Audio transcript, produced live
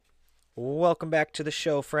Welcome back to the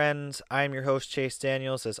show, friends. I'm your host, Chase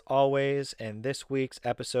Daniels, as always, and this week's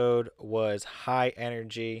episode was high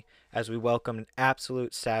energy as we welcome an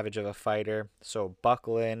absolute savage of a fighter. So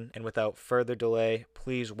buckle in, and without further delay,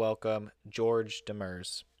 please welcome George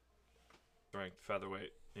Demers. Ranked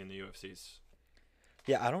featherweight in the UFC's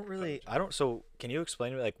Yeah, coverage. so can you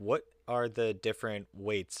explain to me, like, what are the different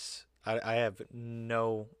weights? I have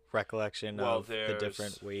no recollection Well, of the there's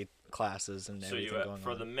different weight classes and so everything going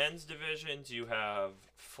for the on. men's divisions you have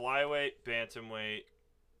flyweight, bantamweight,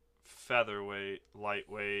 featherweight,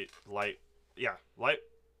 lightweight,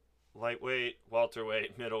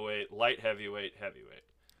 welterweight, middleweight, light heavyweight, heavyweight.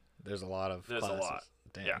 There's a lot of There's a lot. classes.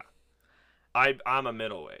 Damn. Yeah, I'm a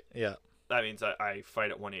middleweight. Yeah. That means I fight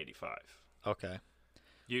at 185. Okay.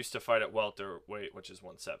 Used to fight at welterweight, which is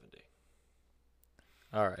 170,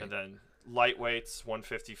 All right. and then lightweights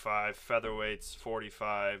 155, featherweights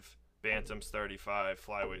 45, bantams 35,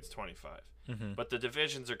 flyweights 25. Mm-hmm. But the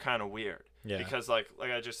divisions are kind of weird Yeah. because like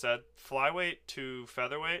I just said, flyweight to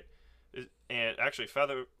featherweight and actually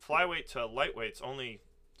flyweight to lightweight's only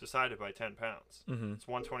decided by 10 pounds. Mm-hmm. It's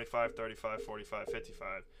 125, 35, 45,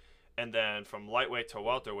 55. And then from lightweight to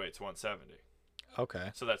welterweight's 170.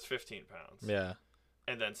 Okay. So that's 15 pounds. Yeah.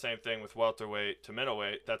 And then same thing with welterweight to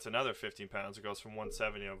middleweight. That's another 15 pounds. It goes from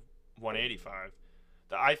 170 to 185.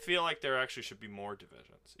 I feel like there actually should be more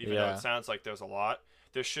divisions. Even though Yeah. it sounds like there's a lot,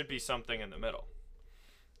 there should be something in the middle.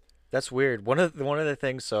 That's weird. One of the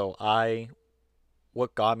things.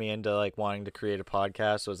 What got me into like wanting to create a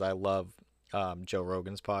podcast was I love Joe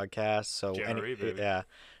Rogan's podcast. So Jerry, baby. yeah,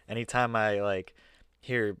 anytime I like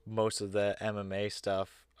hear most of the MMA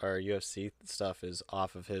stuff or UFC stuff is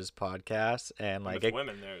off of his podcast, and And like with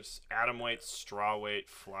women, there's atomweight, strawweight,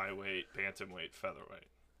 flyweight, bantamweight, featherweight.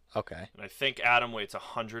 okay. And I think atomweight's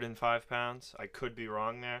 105 pounds. I could be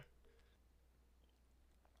wrong there.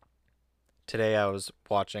 Today I was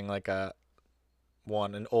watching like an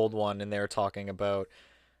old one, and they were talking about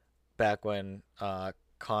back when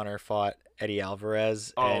Connor fought Eddie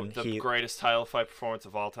Alvarez, Oh, and the he greatest title fight performance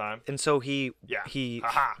of all time. and so he Yeah. he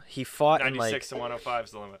Haha. he fought in 96 and 105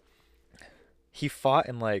 is the limit.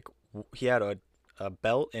 he had a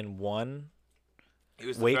belt in one He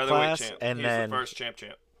was the weight featherweight class, champ. and He was the then first champ.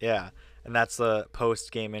 yeah, and that's the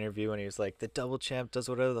post game interview, and he was like, the double champ does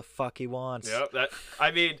whatever the fuck he wants. Yep. I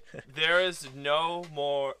mean, there is no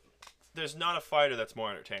more. There's not a fighter that's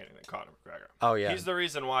more entertaining than Conor McGregor. Oh yeah, He's the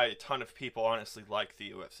reason why a ton of people honestly like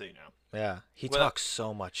the UFC now. yeah. He Well, talks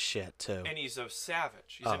so much shit too. And he's a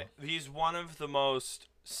savage. Oh. He's one of the most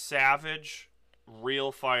savage,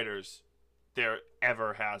 real fighters there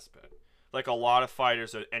ever has been. Like a lot of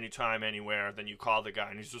fighters at any time, anywhere, then you call the guy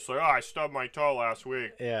and he's just like, oh, I stubbed my toe last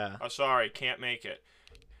week. Yeah. I'm sorry, can't make it.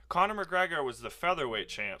 Conor McGregor was the featherweight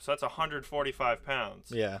champ, so that's 145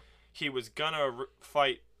 pounds. Yeah. He was gonna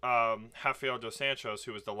fight Rafael dos Santos,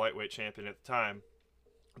 who was the lightweight champion at the time.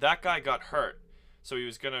 That guy got hurt, so he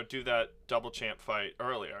was gonna do that double champ fight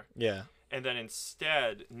earlier, Yeah. and then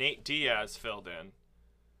instead Nate Diaz filled in,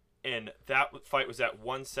 and that fight was at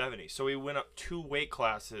 170. So he went up 2 weight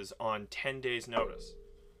classes on 10 days' notice.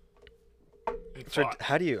 And fought.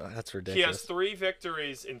 How do you? That's He ridiculous. has 3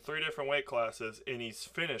 victories in 3 different weight classes, and he's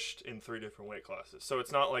finished in 3 different weight classes. So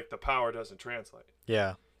it's not like the power doesn't translate.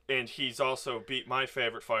 Yeah. And he's also beat my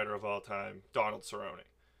favorite fighter of all time, Donald Cerrone.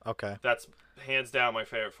 Okay. That's hands down my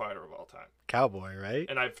favorite fighter of all time. Cowboy, right?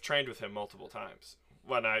 And I've trained with him multiple times.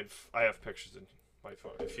 I have pictures in my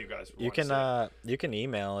phone if you guys You want to can see. you can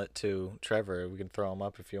email it to Trevor. We can throw him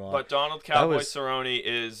up if you want. But Donald Cowboy was- Cerrone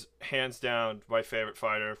is hands down my favorite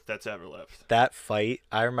fighter that's ever lived. That fight,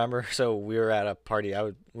 I remember. So we were at a party.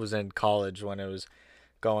 Was in college when it was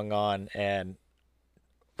going on, and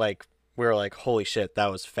like we were like, "Holy shit, that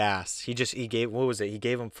was fast." He gave what was it? He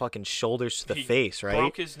gave him fucking shoulders to the He face, right?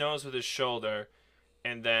 Broke his nose with his shoulder,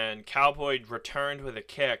 and then Cowboy returned with a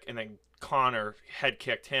kick, and then Connor head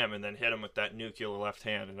kicked him, and then hit him with that nuclear left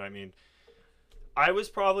hand. And I mean, I was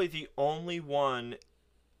probably the only one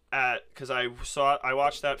because I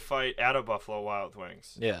watched that fight at a Buffalo Wild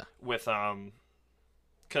Wings Yeah. with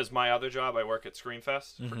because my other job I work at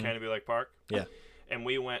Screamfest for Mhm. Canopy Lake Park. Yeah. And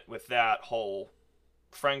we went with that whole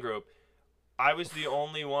friend group. I was the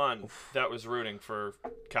only one that was rooting for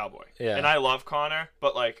Cowboy. Yeah. And I love Connor,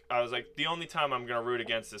 but like I was like the only time I'm gonna root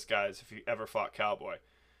against this guy is if he ever fought Cowboy.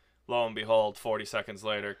 Lo and behold, 40 seconds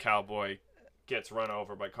later, Cowboy gets run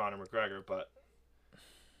over by Conor McGregor, but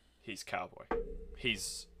he's Cowboy.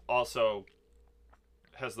 He's also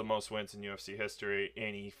has the most wins in UFC history,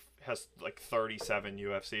 and he has like 37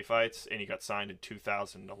 UFC fights, and he got signed in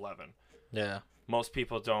 2011. Yeah. Most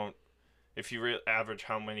people don't. If you average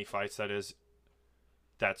how many fights that is,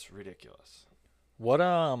 That's ridiculous. What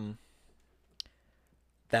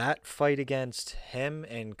that fight against him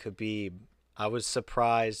and Khabib, I was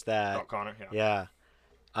surprised that Oh, Conor, yeah.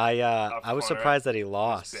 yeah. I was Conor surprised that he was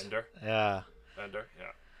lost. Bender. Yeah. Bender, yeah.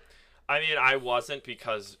 I mean, I wasn't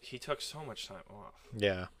because he took so much time off.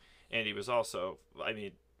 Yeah. And he was also, I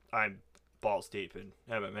mean, I'm balls deep in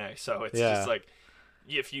MMA, so it's Yeah. just like,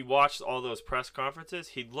 if you watched all those press conferences,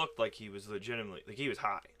 he looked like he was legitimately, like he was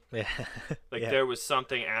high. Yeah. Like yeah. there was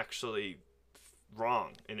something actually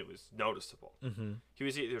wrong, and it was noticeable. Mhm. He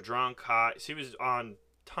was either drunk, high, so he was on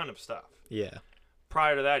a ton of stuff. Yeah.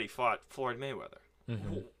 Prior to that, he fought Floyd Mayweather.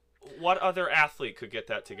 Mhm. What other athlete could get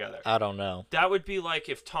that together? I don't know. That would be like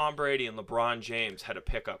if Tom Brady and LeBron James had a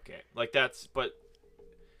pickup game. Like but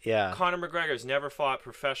Yeah. Conor McGregor's never fought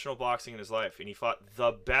professional boxing in his life, and he fought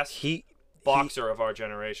the best He boxer of our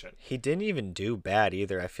generation. He didn't even do bad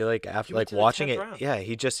either. I feel like after He went like to the watching 10th it, round. yeah,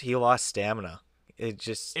 he lost stamina. It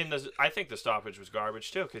just I think the stoppage was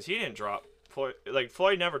garbage too, because he didn't drop Floyd. Like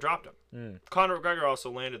Floyd never dropped him. Mm. Conor McGregor also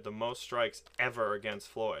landed the most strikes ever against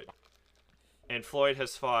Floyd, and Floyd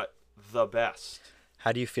has fought the best.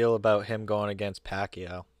 How do you feel about him going against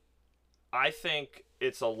Pacquiao? I think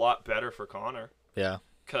it's a lot better for Conor. Yeah.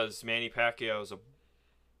 Because Manny Pacquiao is a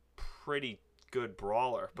pretty good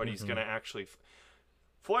brawler, but he's going to actually...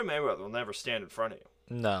 Floyd Mayweather will never stand in front of you.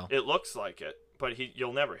 No. It looks like it, but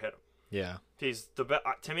you'll never hit him. Yeah. He's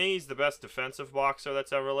to me, he's the best defensive boxer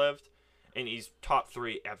that's ever lived, and he's top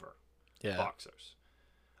 3 ever Yeah. boxers.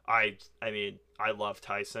 I mean, I love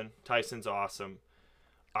Tyson. Tyson's awesome.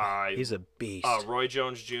 He's a beast. Roy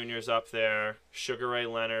Jones Jr.'s up there. Sugar Ray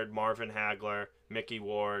Leonard, Marvin Hagler, Mickey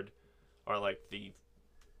Ward are like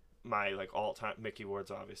my all time. Mickey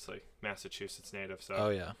Ward's obviously Massachusetts native, so Oh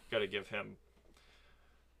yeah. got to give him.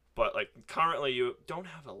 But like currently, you don't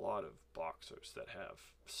have a lot of boxers that have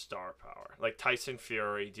star power like Tyson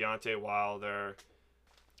Fury, Deontay Wilder.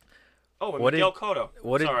 Oh, and Miguel Cotto.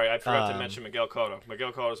 Sorry, I forgot to mention Miguel Cotto.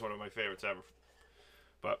 Miguel Cotto is one of my favorites ever.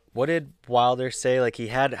 But what did Wilder say? Like he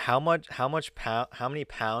had how many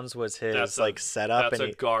pounds was his setup? That's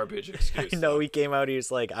a garbage excuse. I know he came out. He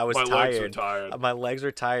was like, I was my tired. legs were tired. My legs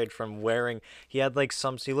were tired from wearing. He had like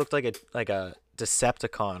he looked like a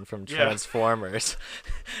Decepticon from Transformers.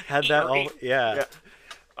 Had that all? Yeah.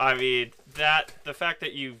 I mean the fact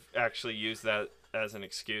that you've actually used that as an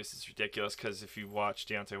excuse is ridiculous. Because if you watch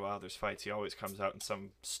Deontay Wilder's fights, he always comes out in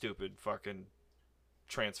some stupid fucking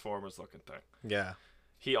Transformers looking thing. Yeah.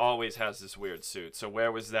 He always has this weird suit. So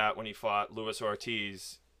where was that when he fought Luis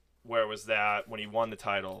Ortiz? Where was that when he won the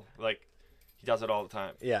title? Like, he does it all the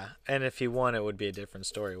time. Yeah, and if he won, it would be a different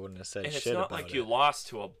story. Wouldn't have said and shit it's not about like it. you lost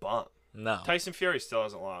to a bum. No. Tyson Fury still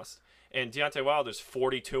hasn't lost. And Deontay Wilder's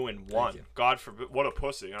 42-1. God forbid. What a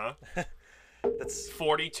pussy, huh? That's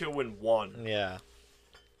 42-1. Yeah.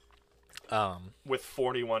 With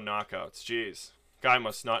 41 knockouts. Jeez. Guy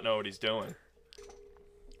must not know what he's doing.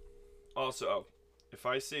 Also, if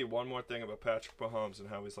I see one more thing about Patrick Mahomes and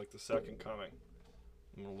how he's like the second coming,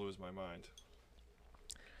 I'm going to lose my mind.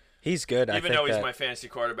 He's good. Even though he's my fantasy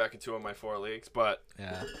quarterback in 2 of my 4 leagues, but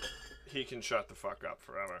yeah, he can shut the fuck up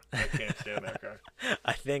forever. I can't stand that guy.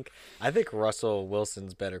 I think Russell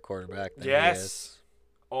Wilson's better quarterback than he is.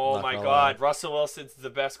 Oh Not my gonna God, lie. Russell Wilson's the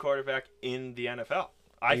best quarterback in the NFL.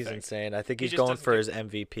 He's think. insane. I think He he's just going doesn't for get- his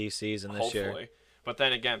MVP season this Hopefully. year. But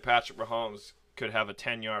then again, Patrick Mahomes could have a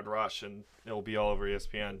 10-yard rush and it'll be all over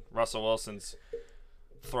ESPN. Russell Wilson's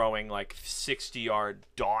throwing like 60-yard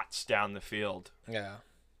dots down the field, Yeah.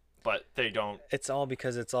 but they don't. It's all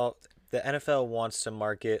because the NFL wants to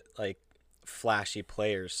market like flashy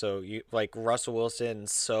players. So you like Russell Wilson.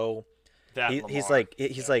 So he's like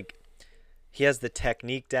he has the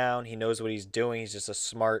technique down. He knows what he's doing. He's just a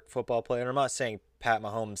smart football player. And I'm not saying Pat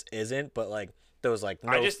Mahomes isn't, but like those like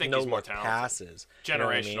I just think no he's more look talented. passes. Generational You know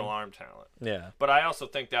what I mean? arm talent. Yeah. But I also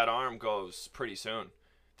think that arm goes pretty soon.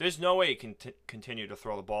 There's no way he can continue to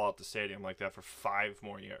throw the ball at the stadium like that for 5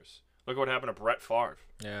 more years. Look at what happened to Brett Favre.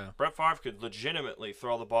 Yeah. Brett Favre could legitimately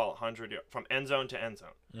throw the ball 100 yards from end zone to end zone.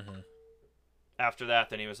 Mm-hmm. After that,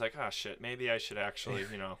 then he was like, "Oh shit, maybe I should actually,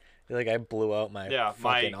 Like I blew out my my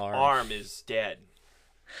fucking arm. arm is dead."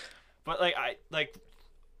 But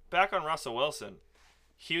back on Russell Wilson,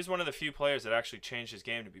 he was one of the few players that actually changed his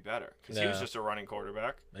game to be better because he was Yeah. just a running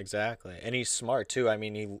quarterback. Exactly, and he's smart too. I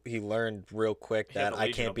mean, he learned real quick He had that the I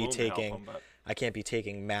Legion can't of be Boom to help taking him, but- I can't be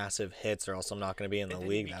taking massive hits, or else I'm not going to be in the And then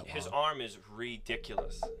league that his long. arm is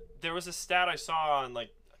ridiculous. There was a stat I saw on I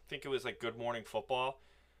think it was like Good Morning Football.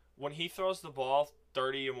 When he throws the ball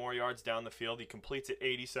 30 or more yards down the field, he completes it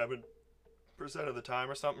 87% of the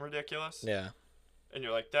time or something ridiculous. Yeah, And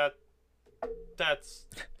you're like, that that's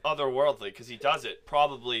otherworldly because he does it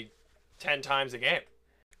probably 10 times a game.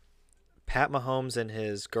 Pat Mahomes and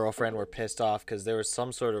his girlfriend were pissed off because there was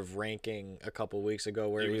some sort of ranking a couple weeks ago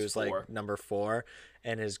where he was 4. like number 4,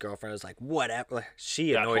 and his girlfriend was like, "Whatever." Like,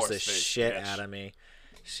 she That annoys the horse-faced shit bitch. out of me.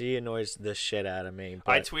 She annoys the shit out of me.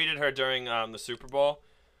 I But tweeted her during the Super Bowl,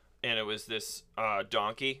 and it was this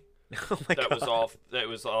donkey oh my that god, it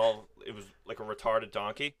was like a retarded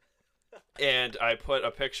donkey. And I put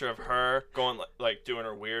a picture of her going like doing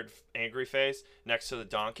her weird angry face next to the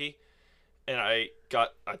donkey, and I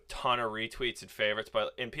got a ton of retweets and favorites,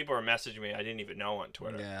 and people were messaging me I didn't even know on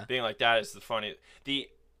Twitter, Yeah. being like, that is the funny. The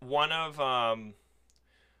one of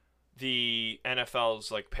the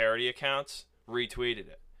NFL's like parody accounts retweeted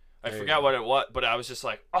it. I There you forgot go. what it was, but I was just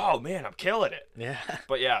like, oh man, I'm killing it. yeah.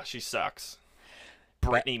 But yeah, she sucks.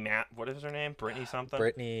 Brittany what is her name? Brittany something?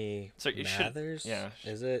 Brittany So you should- Mathers. yeah.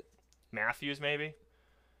 Is it? Matthews, maybe.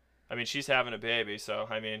 I mean, she's having a baby, so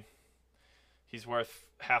I mean, he's worth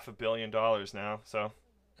 $500 million now. So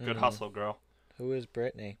good Mhm. hustle, girl. Who is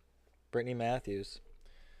Brittany? Brittany Matthews.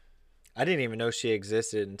 I didn't even know she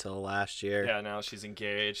existed until last year. Yeah, now she's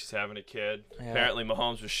engaged. She's having a kid. Yeah. Apparently,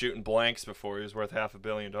 Mahomes was shooting blanks before he was worth $500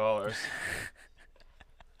 million.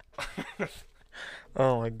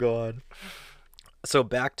 Oh my god. So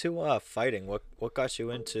back to fighting. What got you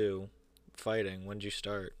into fighting? When did you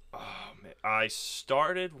start? Oh man, I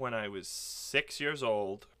started when I was 6 years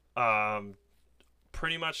old.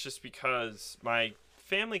 Pretty much just because my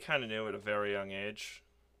family kind of knew at a very young age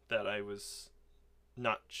that I was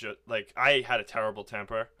not just like I had a terrible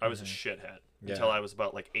temper. I was a shithead until I was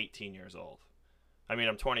about like 18 years old. I mean,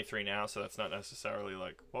 I'm 23 now, so that's not necessarily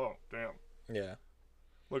like, whoa, damn. Yeah.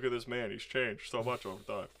 Look at this man. He's changed so much over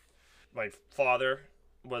time. My father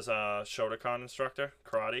was a Shotokan instructor,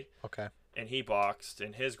 karate, Okay. and he boxed,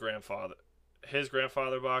 and his grandfather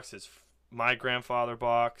boxed, my grandfather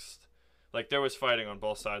boxed. Like, there was fighting on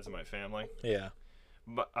both sides of my family. Yeah.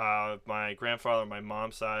 My grandfather on my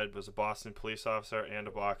mom's side was a Boston police officer and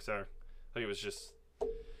a boxer. Like, it was just...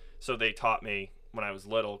 So they taught me when I was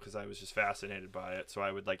little because I was just fascinated by it. So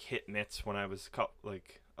I would, like, hit mitts when I was,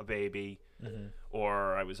 like, a baby. Mm-hmm.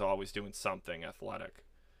 Or I was always doing something athletic.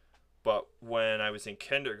 But when I was in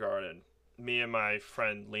kindergarten, me and my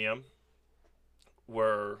friend Liam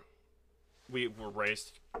we were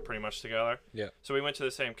raised pretty much together. Yeah. So we went to the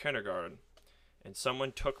same kindergarten, and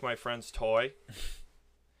someone took my friend's toy,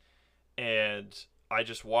 and I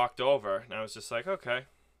just walked over, and I was just like, okay.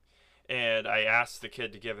 And I asked the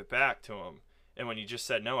kid to give it back to him. And when he just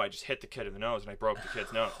said no, I just hit the kid in the nose, and I broke the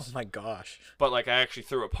kid's nose. Oh my gosh. But, like, I actually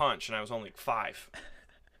threw a punch, and I was only like 5.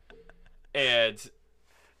 And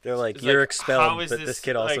They're like, it's you're like, expelled, how is but this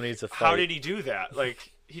kid also like, needs to fight. How did he do that?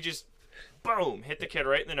 Like, he just, boom, hit the kid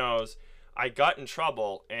right in the nose. I got in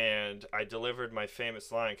trouble, and I delivered my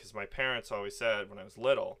famous line, because my parents always said when I was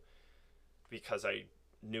little, because I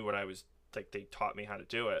knew what I was, like, they taught me how to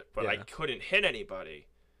do it, but I Yeah. couldn't hit anybody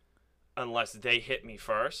unless they hit me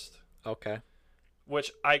first. Okay.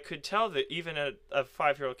 Which I could tell that even a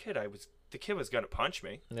 5-year-old kid, the kid was going to punch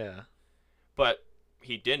me. Yeah. But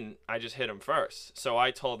he didn't. I just hit him first. So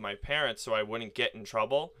I told my parents so I wouldn't get in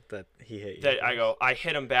trouble That he hit you. that I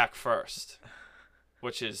hit him back first,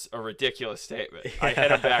 which is a ridiculous statement. I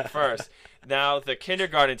hit him back first. Now the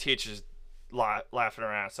kindergarten teacher's laughing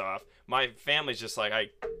her ass off. My family's just like,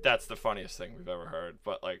 that's the funniest thing we've ever heard.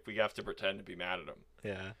 But like, we have to pretend to be mad at him.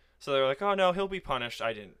 Yeah. So they were like, oh no, he'll be punished.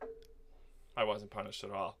 I wasn't punished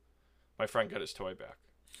at all. My friend got his toy back.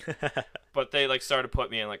 But they like started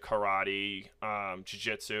putting me in like karate,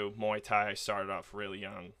 jiu-jitsu, Muay Thai. I started off really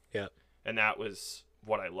young. Yeah. And that was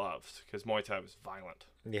what I loved because Muay Thai was violent.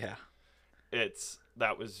 Yeah.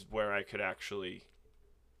 That was where I could actually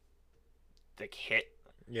like hit.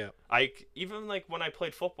 Yeah. Even like when I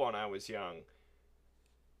played football when I was young,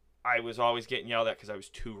 I was always getting yelled at because I was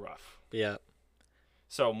too rough. Yeah.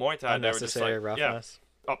 So Muay Thai, they were just Unnecessary like, roughness.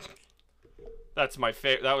 yeah, oh, that's my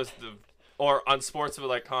favorite. That was or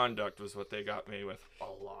unsportsmanlike conduct was what they got me with a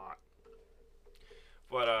lot.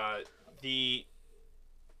 But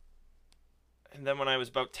and then when I was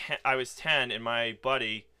about 10, I was 10, and my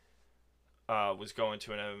buddy was going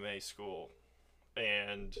to an MMA school,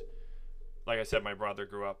 and like I said, my brother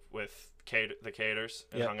grew up with the Caters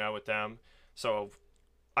and Yep. hung out with them. So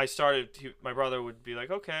my brother would be like,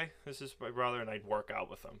 okay, this is my brother, and I'd work out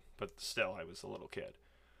with him. But still, I was a little kid.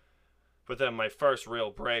 But then my first real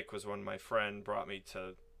break was when my friend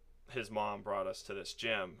his mom brought us to this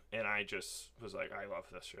gym, and I just was like, I love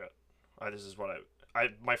this shit. This is what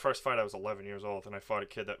my first fight, I was 11 years old, and I fought a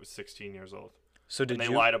kid that was 16 years old. So And they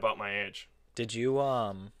lied about my age. did you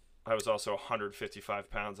I was also 155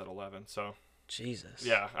 pounds at 11. So Jesus.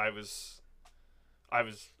 yeah, I was.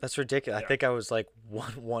 That's ridiculous. Yeah. I think I was like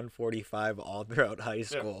 145 all throughout high Yeah.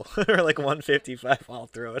 school, or like 155 all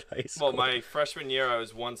throughout high school. Well, my freshman year, I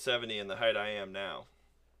was 170 in the height I am now,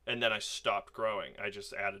 and then I stopped growing. I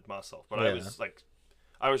just added muscle, but Yeah.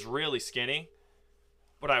 I was really skinny,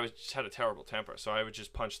 but I just had a terrible temper. So I would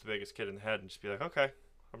just punch the biggest kid in the head and just be like, okay,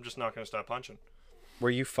 I'm just not gonna stop punching. Were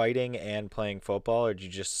you fighting and playing football, or did you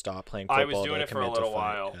just stop playing football? I was doing to it for a commit to little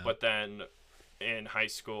fight? while, Yeah. but then in high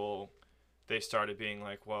school, they started being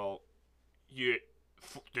like, well,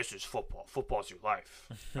 this is football. Football's your life.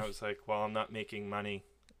 I was like, well, I'm not making money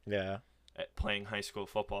Yeah. at playing high school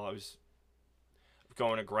football. I was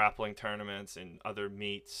going to grappling tournaments and other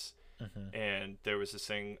meets, and there was this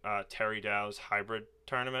thing, Terry Dow's hybrid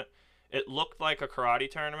tournament. It looked like a karate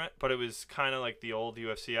tournament, but it was kind of like the old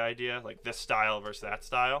UFC idea, like this style versus that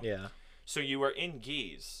style. Yeah. So you were in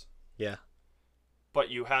gis, Yeah. but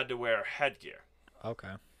you had to wear headgear.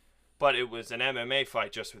 Okay. But it was an MMA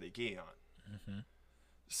fight just with a gi on.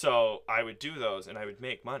 So I would do those, and I would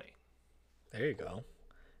make money. There you go.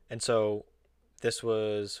 And so this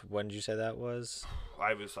was, when did you say that was?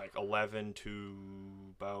 I was like 11 to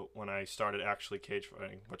about when I started actually cage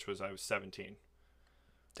fighting, which was I was 17.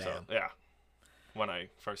 Damn. So, yeah, when I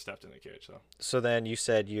first stepped in the cage. So then you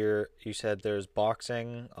said there's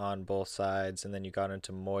boxing on both sides, and then you got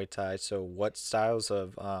into Muay Thai. So what styles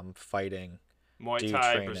of fighting? Do Muay you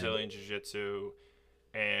Thai, train in? Brazilian Jiu-Jitsu,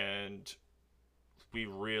 and we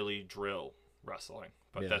really drill wrestling.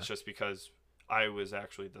 But Yeah. that's just because I was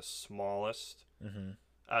actually the smallest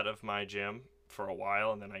out of my gym for a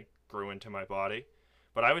while, and then I grew into my body.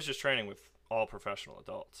 But I was just training with all professional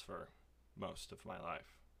adults for most of my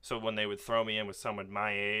life. So when they would throw me in with someone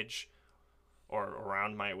my age or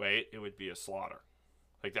around my weight, it would be a slaughter.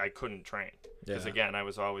 Like, I couldn't train. Because, Yeah. again, I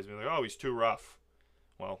was always being like, oh, he's too rough.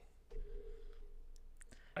 Well,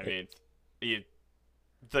 I mean,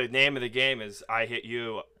 the name of the game is I hit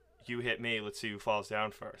you, you hit me, let's see who falls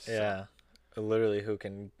down first. So, Yeah. Literally, who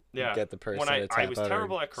can get the person when to tap I was out or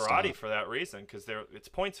terrible at karate stop. for that reason, because it's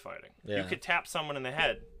points fighting. Yeah. You could tap someone in the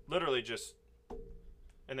head, literally just,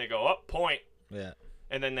 and they go, up, point. Yeah.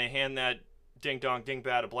 And then they hand that ding dong ding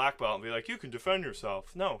bat a black belt and be like, you can defend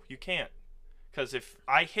yourself. No, you can't. Because if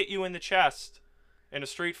I hit you in the chest in a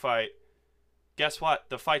street fight, guess what?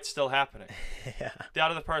 The fight's still happening. Yeah. The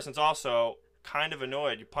other person's also kind of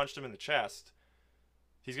annoyed. You punched him in the chest.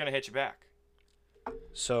 He's going to hit you back.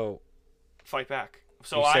 So Fight back.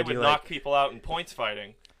 So You I said would you, knock like- people out in points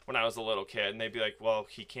fighting when I was a little kid, and they'd be like, well,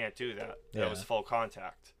 he can't do that. Yeah. That was full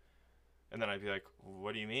contact. And then I'd be like,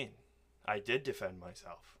 what do you mean? I did defend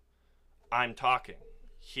myself. I'm talking.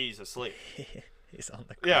 He's asleep. he's on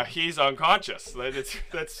the Yeah, ground. he's unconscious.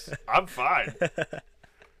 That's I'm fine.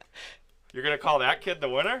 You're going to call that kid the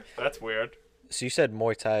winner? That's weird. So you said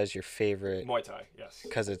Muay Thai is your favorite Muay Thai, yes.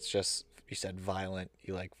 because it's just, you said violent.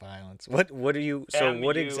 You like violence. What are you? So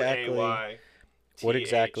what exactly? What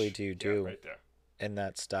exactly do you Yeah, do right there. in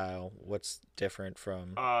that style? What's different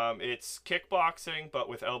from? It's kickboxing, but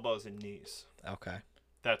with elbows and knees. Okay.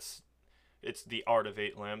 It's the art of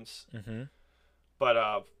 8 limbs. Mm-hmm.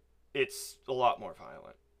 But it's a lot more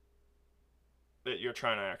violent. You're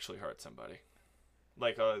trying to actually hurt somebody.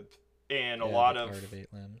 Like in a lot of Art of 8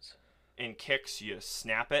 Limbs. in kicks you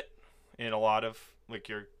snap it. In a lot of like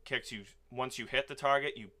your kicks, once you hit the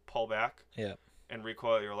target, you pull back. Yeah. And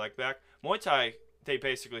recoil your leg back. Muay Thai, they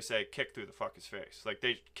basically say kick through the fucker's face. Like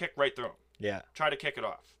they kick right through him. Yeah. Try to kick it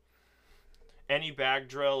off. Any bag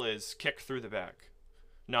drill is kick through the bag,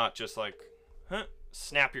 not just like,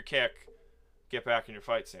 snap your kick, get back in your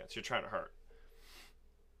fight stance. You're trying to hurt.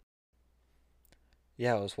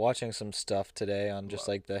 Yeah, I was watching some stuff today on just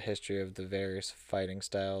What? like the history of the various fighting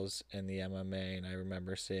styles in the MMA, and I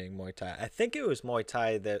remember seeing Muay Thai. I think it was Muay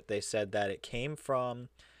Thai that they said that it came from.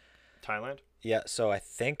 Thailand? Yeah, so I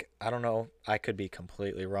don't know, I could be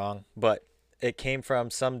completely wrong, but it came from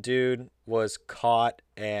some dude was caught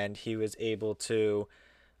and he was able to,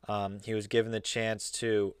 he was given the chance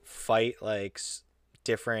to fight like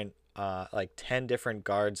different, like 10 different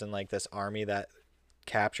guards in like this army that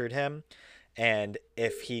captured him. And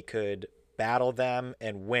if he could battle them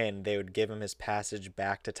and win, they would give him his passage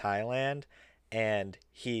back to Thailand. And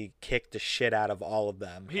he kicked the shit out of all of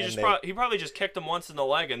them. He And he probably just kicked him once in the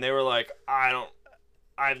leg, and they were like,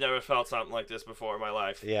 I've never felt something like this before in my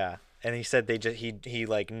life. Yeah, and he said he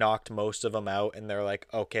like knocked most of them out, and they're like,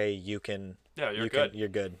 okay, you can. Yeah, you're you good. You're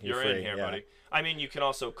good. You're free. in here, yeah. buddy. I mean, you can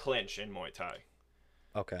also clinch in Muay Thai.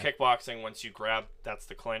 Okay. Kickboxing, once you grab, that's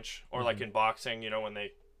the clinch. Or like in boxing, when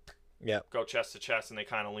they Yep. go chest to chest, and they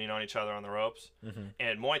kind of lean on each other on the ropes. Mm-hmm.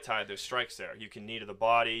 And Muay Thai, there's strikes there. You can knee to the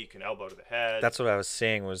body, you can elbow to the head. That's what I was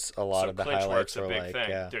seeing was a lot So of the clinch highlights work's a were big like, thing.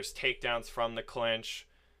 yeah. There's takedowns from the clinch.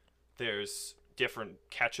 There's different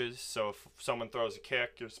catches. So if someone throws a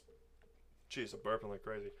kick, jeez, I'm burping like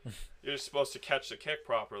crazy. You're just supposed to catch the kick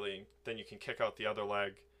properly, then you can kick out the other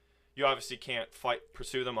leg. You obviously can't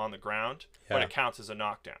pursue them on the ground, but Yeah. it counts as a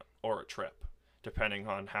knockdown or a trip, depending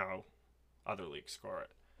on how other leagues score it.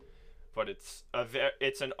 But it's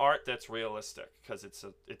an art that's realistic because it's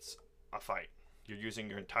a fight. You're using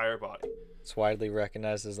your entire body. It's widely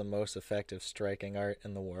recognized as the most effective striking art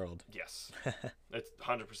in the world. Yes, it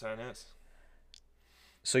 100% is.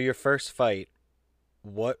 So your first fight,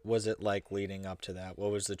 what was it like leading up to that?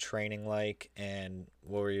 What was the training like, and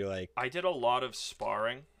what were you like? I did a lot of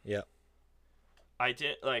sparring. Yep. I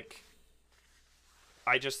just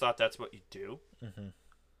thought that's what you do. Mm-hmm.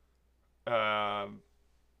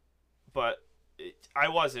 But I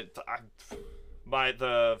wasn't. By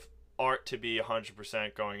the art to be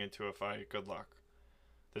 100% going into a fight, good luck.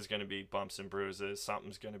 There's going to be bumps and bruises.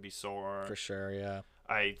 Something's going to be sore. For sure, yeah.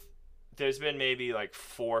 There's been maybe like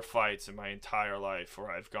 4 fights in my entire life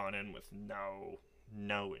where I've gone in with no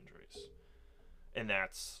injuries. And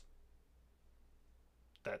that's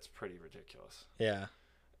pretty ridiculous. Yeah.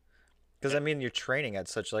 Because, I mean, you're training at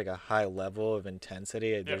such, like, a high level of intensity.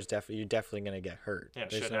 You're definitely going to get hurt. Yeah,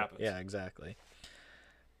 shit happens. Yeah, exactly.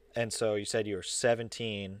 And so you said you were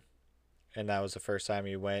 17, and that was the first time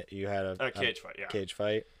you had a cage fight, yeah. Cage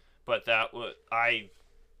fight. But I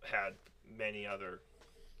had many other,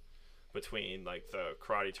 between, like, the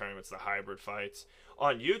karate tournaments, the hybrid fights.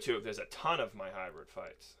 On YouTube, there's a ton of my hybrid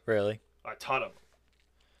fights. Really? A ton of them.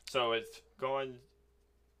 So it's go on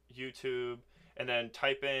YouTube and then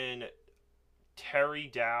type in Terry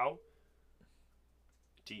Dow,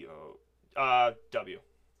 D-O-W,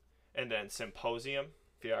 and then Symposium,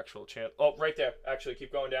 the actual channel. Oh, right there. Actually,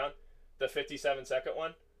 keep going down. The 57-second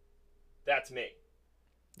one. That's me.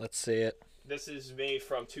 Let's see it. This is me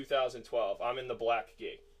from 2012. I'm in the black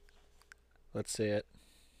gi. Let's see it.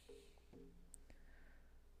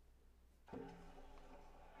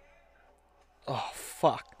 Oh,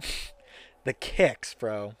 fuck. The kicks,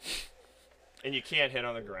 bro. And you can't hit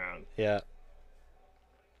on the ground. Yeah.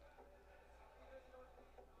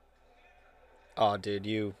 Oh, dude,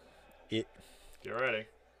 Get ready.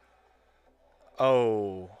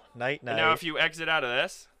 Oh, night. And now if you exit out of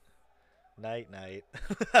this, night.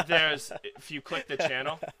 there's, if you click the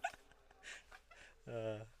channel,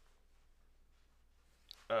 now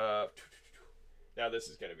this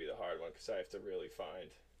is going to be the hard one because I have to really find.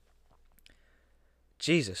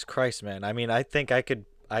 Jesus Christ, man. I mean, I think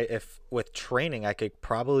if with training, I could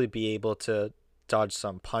probably be able to dodge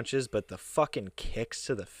some punches, but the fucking kicks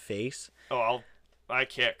to the face. Oh, I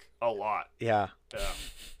kick a lot. Yeah. Yeah.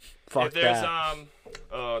 Fuck if there's that.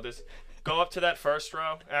 Go up to that first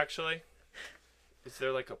row. Actually, is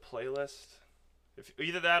there like a playlist? If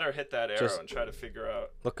either that or hit that arrow and try to figure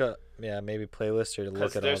out. Look up, maybe playlist or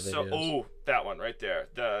look at all videos. That one right there,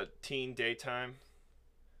 the teen daytime.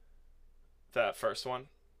 That first one,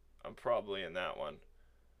 I'm probably in that one.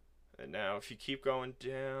 And now, if you keep going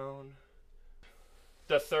down,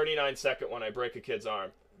 the 39-second one, I break a kid's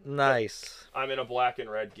arm. Nice. I'm in a black and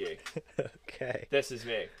red gi. Okay. This is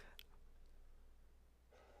me.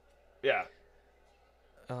 Yeah.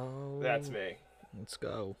 Oh. That's me. Let's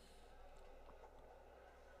go.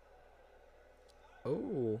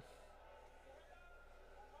 Oh.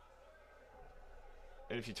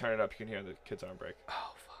 And if you turn it up, you can hear the kid's arm break.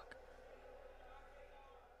 Oh, fuck.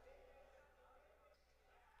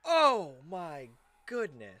 Oh, my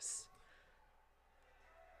goodness.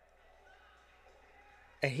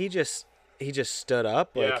 And he just stood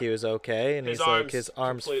up like he was okay, and his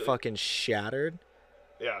arm's fucking shattered.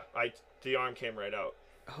 Yeah, the arm came right out.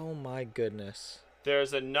 Oh my goodness.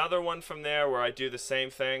 There's another one from there where I do the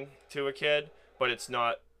same thing to a kid, but it's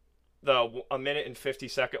not the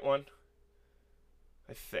 1:50 one.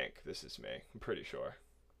 I think this is me. I'm pretty sure.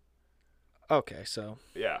 Okay, so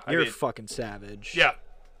yeah, you're a fucking savage. Yeah,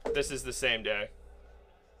 this is the same day.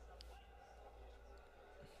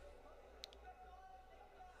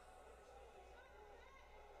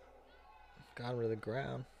 Got him to the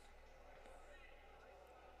ground.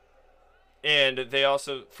 And they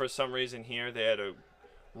also, for some reason here, they had a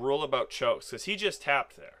rule about chokes. Because he just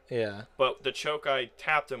tapped there. Yeah. But the choke I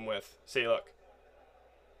tapped him with, see, look.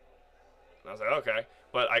 And I was like, okay.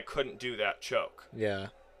 But I couldn't do that choke. Yeah.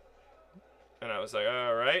 And I was like,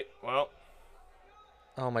 all right, well.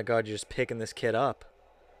 Oh my God, you're just picking this kid up.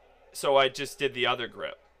 So I just did the other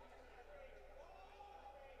grip.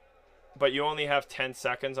 but you only have 10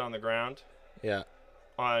 seconds on the ground Yeah.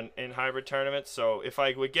 in hybrid tournaments. So if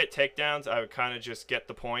I would get takedowns, I would kind of just get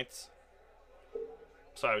the points.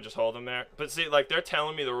 So I would just hold them there. But see, like, they're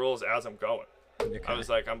telling me the rules as I'm going. Okay.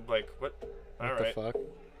 I'm like, what? All What right. the fuck?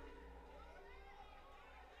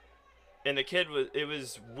 And the kid it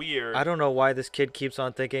was weird. I don't know why this kid keeps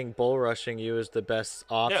on thinking bull rushing you is the best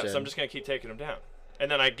option. Yeah, so I'm just going to keep taking him down.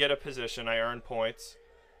 And then I get a position, I earn points.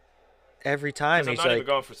 Every time I'm he's not like, even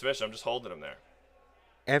going for submission, I'm just holding him there.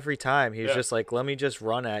 every time he was Yeah. just like, let me just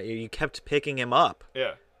run at you. You kept picking him up.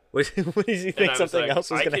 Yeah. What did you think I was something like,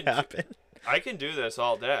 else was I going could to do- happen? I can do this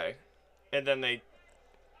all day. And then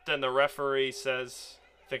the referee says,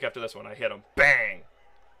 I think after this one, I hit him. Bang!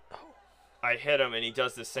 I hit him, and he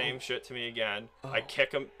does the same shit to me again. I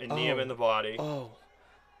kick him and knee him in the body. Oh.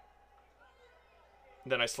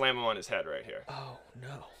 Then I slam him on his head right here. Oh,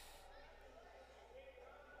 no.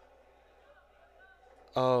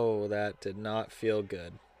 Oh, that did not feel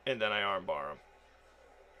good. And then I armbar him.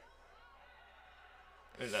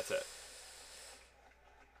 And that's it.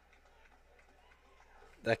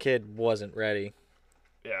 That kid wasn't ready.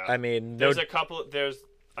 Yeah. I mean, There's a couple.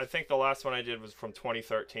 I think the last one I did was from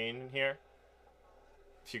 2013 in here.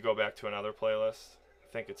 If you go back to another playlist,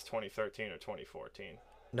 I think it's 2013 or 2014.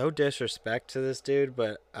 no disrespect to this dude,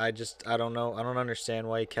 but I don't know. I don't understand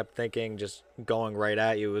why he kept thinking just going right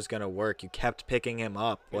at you was going to work. You kept picking him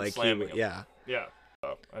up. And Like, slamming him. yeah. Yeah.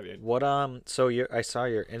 So, I mean, What, so I saw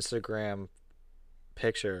your Instagram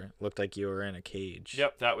picture. Looked like you were in a cage.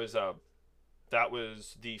 yep, that was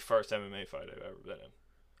the first MMA fight I've ever been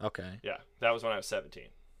in. Okay. Yeah, that was when I was 17.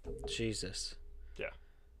 Jesus. Yeah.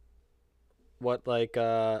 What, like,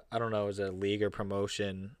 I don't know, is it a league or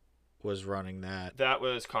promotion was running that That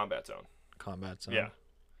was Combat Zone. combat zone? Yeah.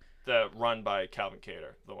 The run by Calvin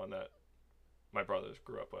Cater, the one that my brothers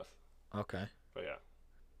grew up with. Okay. But yeah.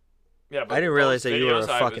 Yeah, but I didn't realize those that you were a videos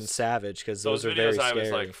I fucking was- savage because those Those are very videos I scary.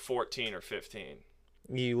 was like 14 or 15.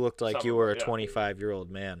 You looked like Some you of were them, a yeah. 25-year-old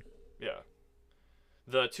man. Yeah.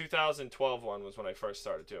 The 2012 one was when I first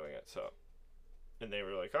started doing it, so. And they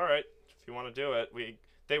were like, all right, if you want to do it.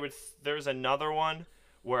 There's another one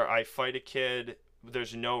where I fight a kid.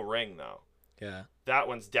 There's no ring, though. Yeah. That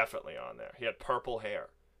one's definitely on there. He had purple hair.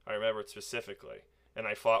 I remember it specifically. And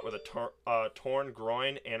I fought with a torn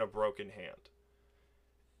groin and a broken hand.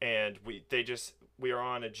 And we were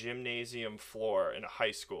on a gymnasium floor in a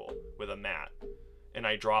high school with a mat. And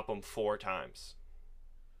I drop him 4 times.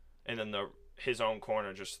 And then his own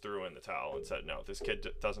corner just threw in the towel and said, no, this kid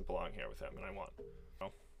doesn't belong here with him. And I won.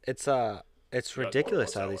 It's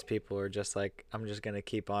ridiculous how that these one. people are just like, I'm just gonna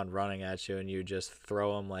keep on running at you, and you just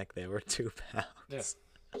throw them like they were 2 pounds. Yeah. Just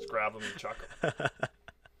grab him and chuck him.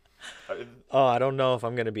 Oh, I don't know if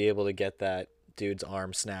I'm gonna be able to get that dude's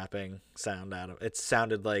arm snapping sound out of it.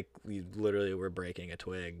 Sounded like you literally were breaking a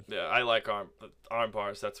twig. Yeah, I like arm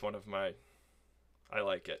bars. That's one of my. I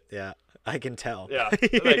like it. Yeah, I can tell. Yeah,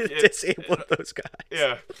 You like, disabled those guys.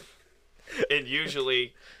 Yeah. And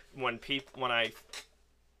usually, when I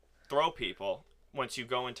throw people, once you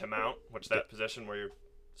go into mount, which is that position where you're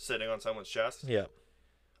sitting on someone's chest, Yeah.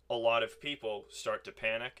 a lot of people start to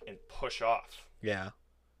panic and push off Yeah.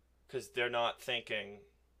 because they're not thinking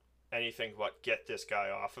anything but get this guy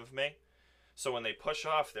off of me. So when they push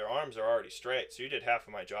off, their arms are already straight. So you did half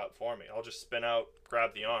of my job for me. I'll just spin out,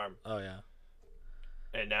 grab the arm, Oh yeah.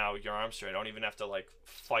 and now your arm's straight. I don't even have to like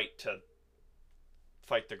fight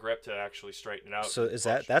the grip to actually straighten it out. So is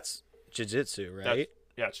that's jiu-jitsu, right?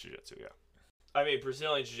 Yeah, it's jiu-jitsu, yeah. I mean,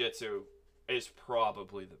 Brazilian jiu-jitsu is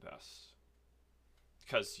probably the best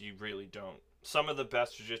because you really don't. Some of the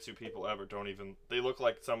best jiu-jitsu people ever don't even. They look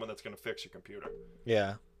like someone that's going to fix your computer.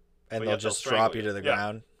 Yeah. And But they'll yet just they'll drop strangle you to you. the Yeah.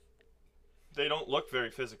 ground. They don't look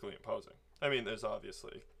very physically imposing. I mean, there's some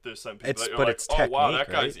people It's- that are but like, it's oh wow, that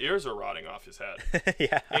technique, guy's right? ears are rotting off his head.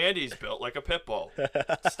 Yeah. And he's built like a pit bull.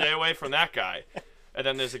 Stay away from that guy. And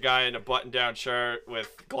then there's a guy in a button-down shirt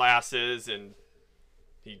with glasses, and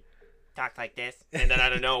he talks like this. And then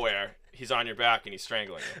out of nowhere, he's on your back and he's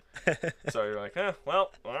strangling you. So you're like,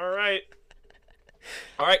 well, all right.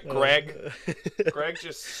 All right, Greg. Greg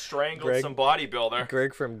just strangled some bodybuilder.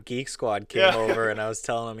 Greg from Geek Squad came Yeah. over, and I was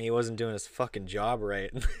telling him he wasn't doing his fucking job right.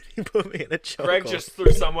 And he put me in a chokehold. Greg just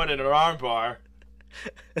threw someone in an armbar.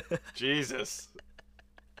 Jesus.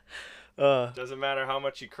 Doesn't matter how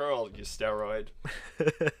much you curled, you steroid.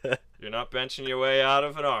 You're not benching your way out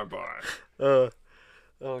of an armbar.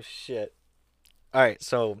 Oh shit. All right,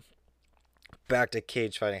 so back to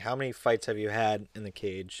cage fighting. How many fights have you had in the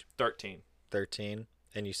cage? 13. 13.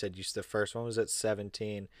 And you said the first one was at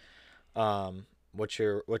 17. What's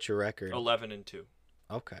your record? 11-2.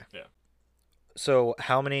 Okay. Yeah. So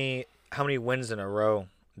how many how many wins in a row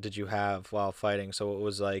did you have while fighting? So it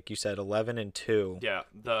was like you said 11-2. Yeah,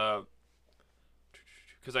 because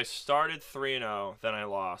I started 3-0, then I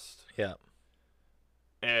lost, Yeah.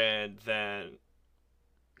 and then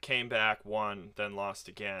came back, won, then lost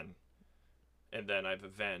again, and then I've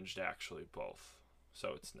avenged actually both.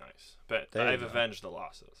 So it's nice, but There you I've go. avenged the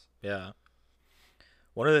losses. Yeah.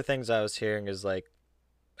 One of the things I was hearing is like,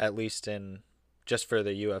 at least in just for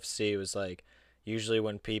the UFC, was like usually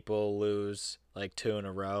when people lose like 2 in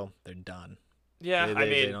a row, they're done. Yeah, They, I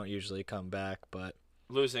they mean, don't usually come back, but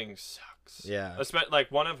losing sucks. yeah.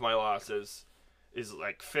 Like one of my losses is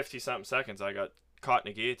like 50 something seconds. I got caught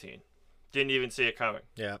in a guillotine. Didn't even see it coming.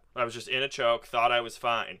 Yeah. I was just in a choke, thought I was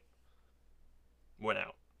fine. Went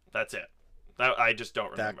out. That's it. I just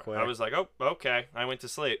don't That remember. quick. I was like, oh, okay. I went to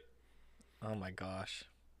sleep. Oh my gosh.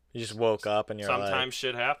 You just woke up and you're Sometimes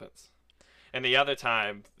shit happens. And the other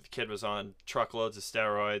time, the kid was on truckloads of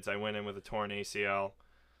steroids. I went in with a torn ACL.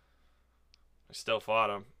 I still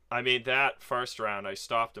fought him. I mean, that first round, I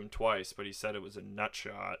stopped him twice, but he said it was a nut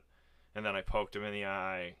shot. And then I poked him in the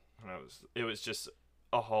eye. And it was just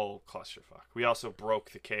a whole clusterfuck. We also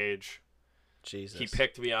broke the cage. like, Jesus. He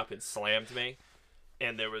picked me up and slammed me.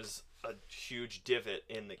 And there was a huge divot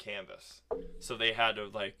in the canvas. So they had to,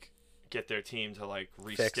 like, get their team to, like,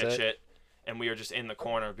 restitch it. And we were just in the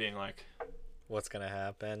corner being like, what's going to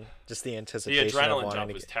happen? Just the the anticipation of adrenaline wanting jump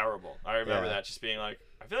to was terrible. I remember that just being like,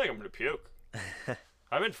 I feel like I'm going to puke.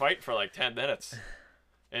 I've been fighting for like 10 minutes.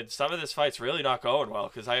 And some of this fight's really not going well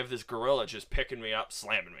because I have this gorilla just picking me up,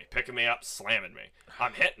 slamming me, picking me up, slamming me.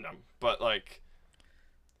 I'm hitting him, but like,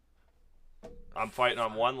 I'm fighting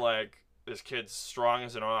on one leg. This kid's strong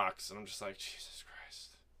as an ox, and I'm just like, Jesus Christ.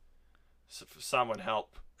 Someone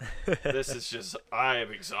help. This is just, I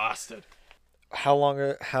am exhausted.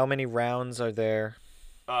 How many rounds are there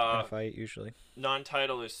in a Uh, fight usually?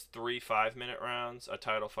 non-title is 3 5-minute rounds. A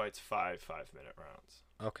title fight's 5 5-minute rounds.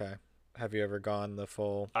 Okay. Have you ever gone the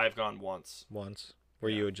full I've gone once. once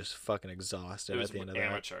where Yeah. you were just fucking exhausted It at was the end of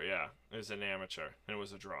amateur, yeah. It was an amateur, and it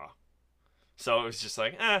was a draw. So it was just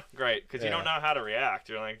like, great, because you Yeah. don't know how to react.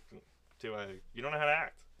 You're like, you don't know how to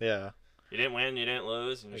act. that? Yeah. You didn't win, you didn't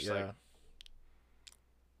lose, and you're just Yeah. like,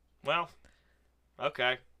 well,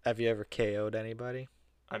 okay. Have you ever KO'd anybody?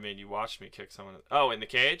 I mean, you watched me kick someone. Oh, in the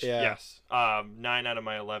cage? Yeah. Yes. 9 out of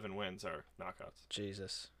my 11 wins are knockouts.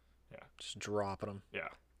 Jesus. Yeah. Just dropping them. Yeah.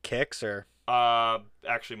 Kicks or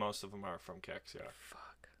Actually, most of them are from kicks. Yeah.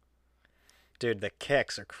 fuck. Dude, the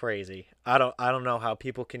kicks are crazy. I don't know how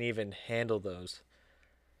people can even handle those.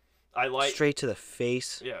 I like. Straight to the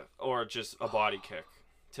face. Yeah, or just a body kick.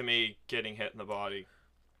 To me, getting hit in the body,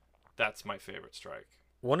 that's my favorite strike.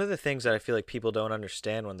 One of the things that I feel like people don't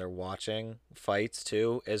understand when they're watching fights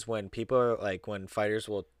too is when people are like, when fighters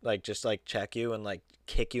will like just like check you and like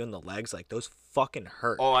kick you in the legs, like those fucking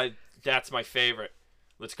hurt. Oh, that's my favorite.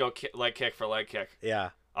 Let's go leg kick for leg kick.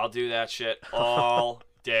 Yeah. I'll do that shit all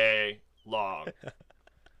day long.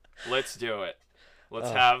 Let's do it.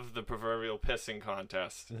 Let's have the proverbial pissing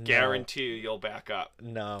contest. No. Guarantee you'll back up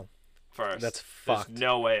No. first. That's There's fucked.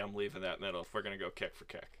 no way I'm leaving that middle if we're gonna go kick for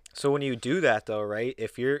kick. So when you do that though, right?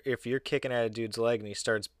 If you're kicking at a dude's leg and he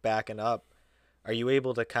starts backing up, are you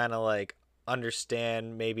able to kind of like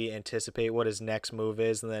understand, maybe anticipate what his next move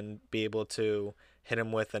is, and then be able to hit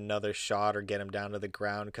him with another shot or get him down to the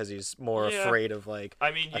ground because he's more Yeah. afraid of like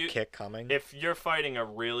I mean, a kick coming? if you're fighting a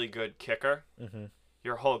really good kicker, Mm-hmm.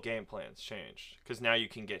 your whole game plan's changed because now you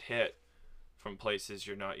can get hit from places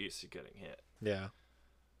you're not used to getting hit. Yeah.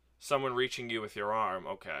 Someone reaching you with your arm,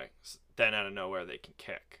 okay, then out of nowhere they can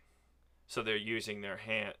kick. So they're using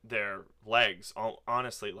their legs,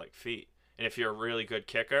 honestly, like feet. And if you're a really good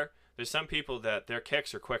kicker, there's some people that their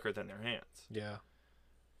kicks are quicker than their hands. Yeah.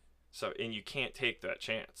 So, and you can't take that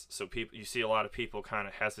chance. So you see a lot of people kind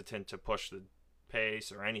of hesitant to push the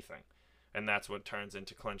pace or anything. And that's what turns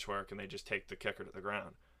into clinch work, and they just take the kicker to the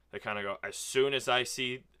ground. They kind of go, as soon as I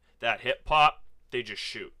see that hip pop, they just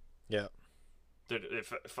shoot. Yeah.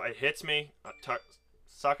 If it hits me,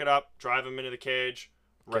 suck it up, drive him into the cage,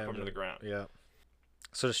 rip him to the ground. Yeah.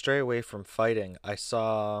 So to stray away from fighting, I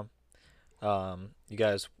saw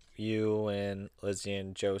you and Lizzie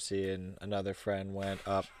and Josie and another friend went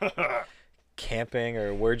up camping,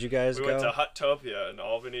 or where'd you guys We go? went to Huttopia in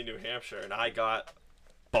Albany, New Hampshire, and I got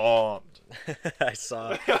bombed. I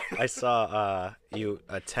saw you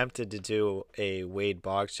attempted to do a Wade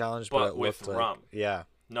Boggs challenge, but it with looked rum. like, yeah.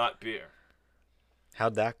 Not beer.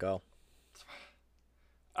 How'd that go?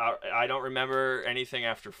 I don't remember anything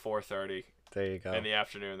after 4:30 There you go. in the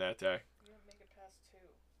afternoon that day. You didn't make it past 2.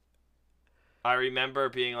 I remember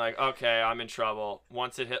being like, okay, I'm in trouble.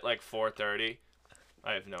 Once it hit like 4:30,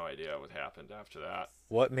 I have no idea what happened after that.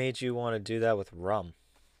 What made you want to do that with rum?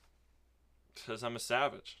 Because I'm a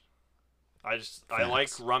savage. I like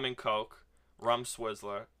Facts. rum and coke, rum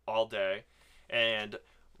Swizzler all day, and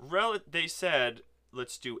they said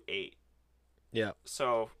let's do 8. Yeah.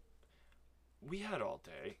 So we had all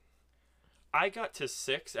day. I got to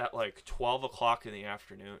 6 at like 12 o'clock in the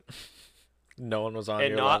afternoon, No one was on and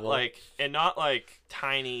your not level. like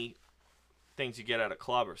tiny things you get at a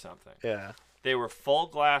club or something. Yeah. They were full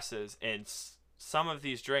glasses, and some of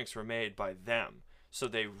these drinks were made by them. So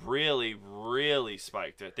they really, really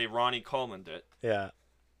spiked it. They Ronnie Coleman'd it. Yeah.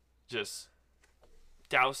 Just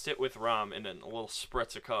doused it with rum and then a little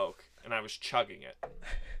spritz of Coke, and I was chugging it.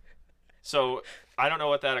 So I don't know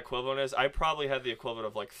what that equivalent is. I probably had the equivalent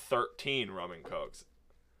of like 13 rum and Cokes.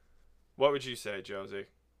 What would you say, Josie?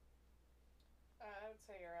 I would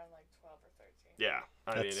say around like 12 or 13. Yeah.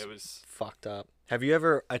 I mean, That's it was... fucked up. Have you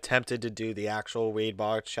ever attempted to do the actual weed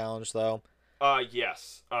box challenge though?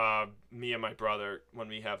 Yes. Me and my brother, when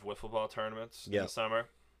we have wiffle ball tournaments in Yep. the summer,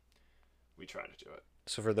 we try to do it.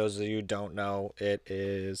 So for those of you who don't know, it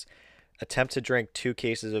is attempt to drink 2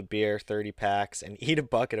 cases of beer, 30 packs, and eat a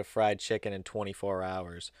bucket of fried chicken in 24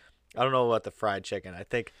 hours. I don't know about the fried chicken. I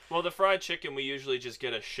think, Well, the fried chicken, we usually just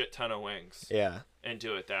get a shit ton of wings yeah. and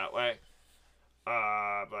do it that way.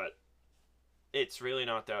 But it's really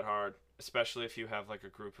not that hard, especially if you have like a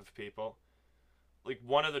group of people. Like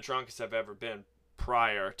one of the drunkest I've ever been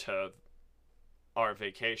prior to our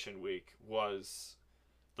vacation week was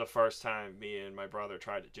the first time me and my brother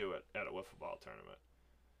tried to do it at a wiffle ball tournament.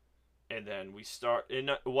 And then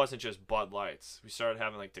it wasn't just Bud Lights. We started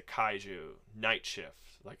having like the Kaiju, Night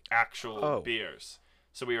Shift, like actual beers.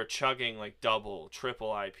 So we were chugging like double, triple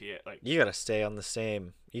IPA. Like You gotta stay on the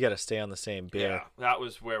same. You gotta stay on the same beer. yeah, that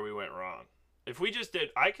was where we went wrong. If we just did,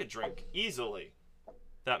 I could drink easily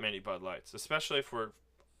that many Bud Lights, especially if we're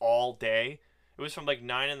all day. It was from like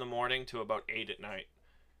 9 in the morning to about 8 at night.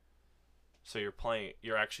 So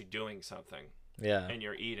you're actually doing something, Yeah. and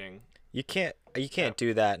you're eating. You can't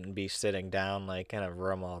do that and be sitting down like kind of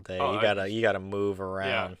room all day. Oh, you gotta move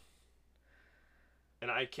around.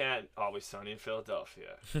 And I can't always sunny in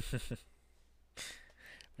Philadelphia.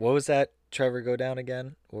 What was that Trevor go down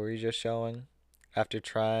again? What were you just showing? After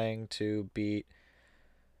trying to beat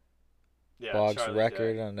Yeah, Bog's Charlie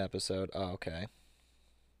record Day. on an episode. Oh, okay.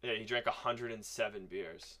 Yeah, he drank 107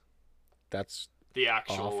 beers. That's The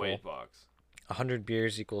actual Awful. Wade Boggs. 100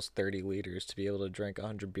 beers equals 30 liters. To be able to drink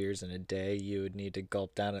 100 beers in a day, you would need to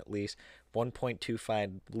gulp down at least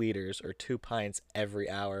 1.25 liters or 2 pints every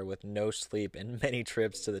hour with no sleep and many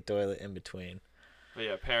trips to the toilet in between. But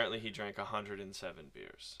yeah, apparently he drank 107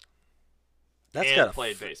 beers. That's And gotta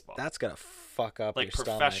played baseball. That's gotta fuck up Like your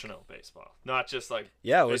stomach. professional baseball, not just like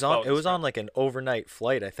Yeah, it was baseball on. It was with on like an overnight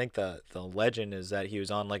flight. I think the legend is that he was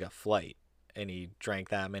on like a flight and he drank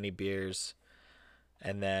that many beers,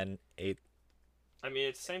 and then ate I mean,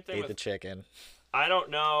 it's the same thing the with. chicken. I don't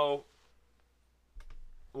know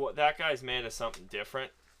what that guy's made of something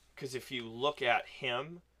different. Because if you look at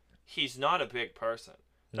him, he's not a big person.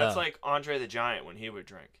 That's No. like Andre the Giant when he would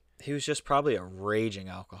drink. He was just probably a raging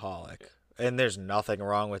alcoholic, and there's nothing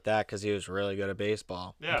wrong with that because he was really good at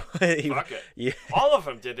baseball. Yeah, He- fuck it. yeah. All of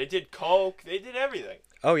them did. They did coke. They did everything.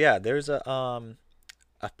 Oh yeah, there's a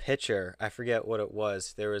picture. I forget what it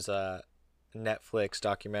was. There was a Netflix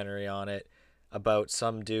documentary on it about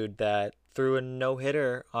some dude that threw a no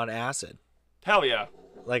hitter on acid. Hell yeah.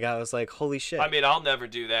 Like I was like, holy shit! I mean, I'll never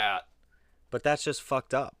do that. But that's just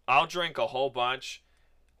fucked up. I'll drink a whole bunch.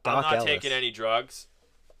 I'm Doc not Ellis. taking any drugs.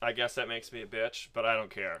 I guess that makes me a bitch, but I don't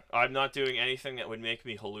care. I'm not doing anything that would make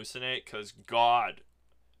me hallucinate because God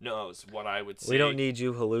knows what I would see. We don't need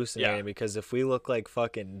you hallucinating Yeah. because if we look like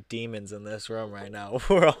fucking demons in this room right now,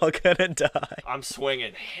 we're all gonna die. I'm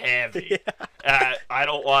swinging heavy. I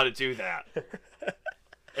don't want to do that.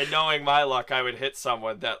 And knowing my luck, I would hit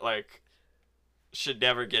someone that like should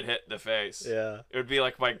never get hit in the face. Yeah. It would be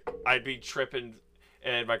like I'd be tripping,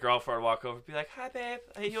 and my girlfriend would walk over and be like, "Hi, babe,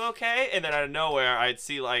 are you okay?" And then out of nowhere, I'd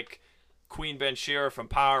see like Queen Ben Shearer from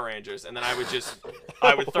Power Rangers, and then I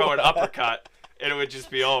would throw an uppercut, and it would just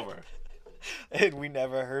be over. And we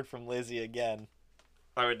never heard from Lizzie again.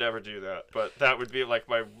 I would never do that, but that would be like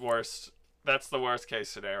my worst. That's the worst case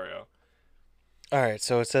scenario. All right,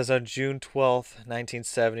 so it says on June 12th,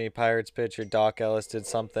 1970, Pirates pitcher Doc Ellis did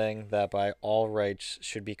something that by all rights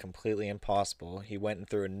should be completely impossible. He went and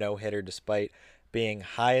threw a no-hitter despite being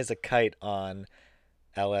high as a kite on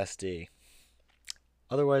LSD,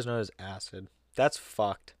 otherwise known as acid. That's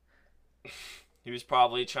fucked. He was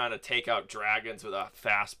probably trying to take out dragons with a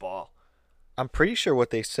fastball. I'm pretty sure what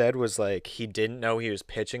they said was like he didn't know he was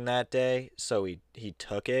pitching that day, so he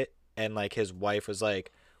took it, and like his wife was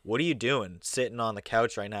like, "What are you doing, sitting on the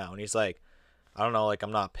couch right now?" And he's like, "I don't know, like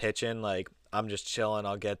I'm not pitching, like I'm just chilling.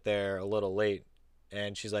 I'll get there a little late."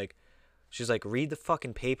 And she's like, "Read the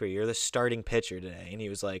fucking paper. You're the starting pitcher today." And he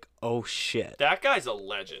was like, "Oh shit." That guy's a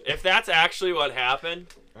legend. If that's actually what happened,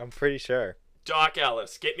 I'm pretty sure. Doc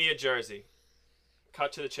Ellis, get me a jersey.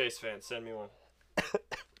 Cut to the chase fans, send me one.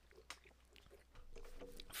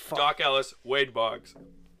 Fuck. Doc Ellis, Wade Boggs.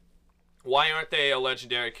 Why aren't they a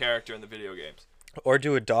legendary character in the video games? Or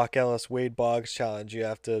do a Doc Ellis Wade Boggs challenge. You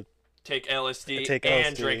have to Take LSD, take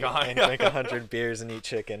and LSD drink and drink 100 beers and eat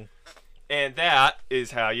chicken. And that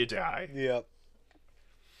is how you die. Yep.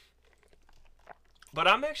 But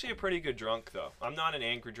I'm actually a pretty good drunk, though. I'm not an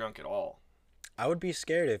angry drunk at all. I would be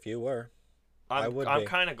scared if you were. I would I'm be.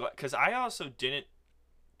 kind of glad, because I also didn't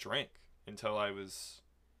drink until I was,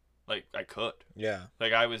 like, I could. Yeah.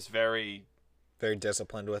 Like, I was very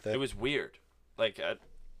Disciplined with it. it was weird, like at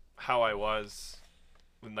how I was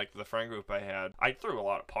in like the friend group I had. I threw a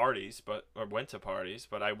lot of parties, or went to parties,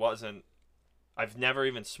 but I've never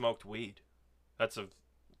even smoked weed. That's a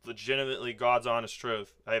legitimately God's honest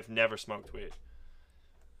truth. I have never smoked weed.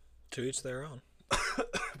 To each their own.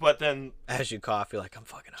 But then, As you cough, you're like, I'm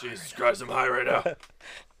fucking high. Jesus Christ, I'm high right now.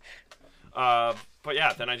 But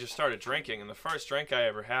yeah, then I just started drinking, and the first drink I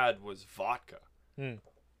ever had was vodka.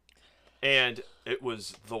 And it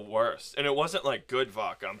was the worst. And it wasn't like good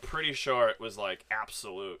vodka. I'm pretty sure it was like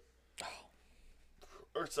Absolute.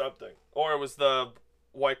 Or something. Or it was the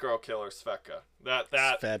White Girl Killer Svedka.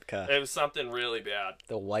 Svedka. It was something really bad.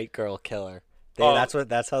 The white girl killer. Oh.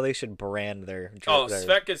 That's how they should brand their Oh, their-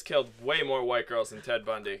 Svedka's killed way more white girls than Ted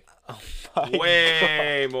Bundy. Oh my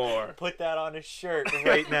Way God. more. Put that on a shirt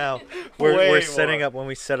right now. Way We're setting more. up when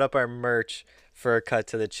we set up our merch for a cut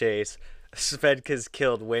to the chase. Svedka's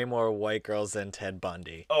killed way more white girls than Ted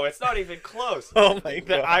Bundy. Oh, it's not even close. Oh my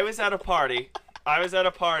God. I was at a party.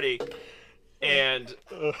 And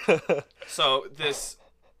so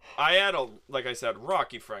I had like I said,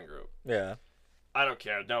 rocky friend group. Yeah. I don't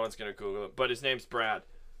care. No one's going to Google it. But his name's Brad.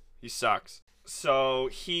 He sucks. So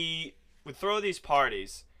he would throw these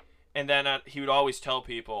parties, and then he would always tell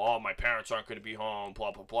people, oh, my parents aren't going to be home,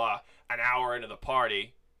 blah, blah, blah, an hour into the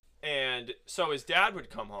party. And so his dad would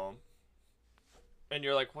come home, and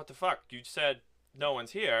you're like, what the fuck? You said no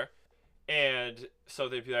one's here. And so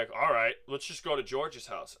they'd be like, all right, let's just go to George's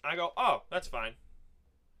house. I go, oh, that's fine.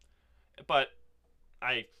 But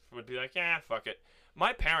I would be like, yeah, fuck it.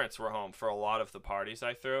 My parents were home for a lot of the parties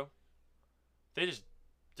I threw. They just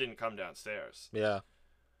didn't come downstairs. Yeah.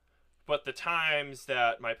 But the times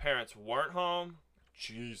that my parents weren't home,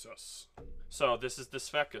 Jesus. So this is the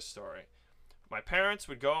Svedka story. My parents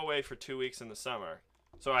would go away for 2 weeks in the summer,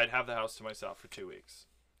 so I'd have the house to myself for 2 weeks.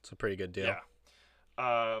 It's a pretty good deal.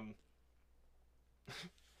 Yeah.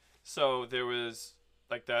 So there was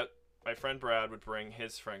like that. My friend Brad would bring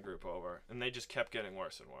his friend group over, and they just kept getting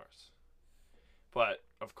worse and worse. But,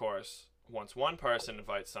 of course, once one person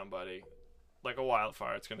invites somebody, like a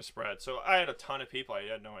wildfire, it's going to spread. So I had a ton of people. I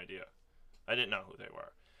had no idea. I didn't know who they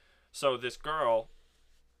were. So this girl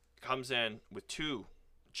comes in with 2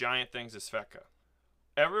 giant things of Svedka.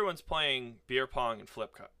 Everyone's playing beer pong and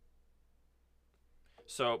flip cup.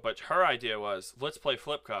 So, but her idea was, let's play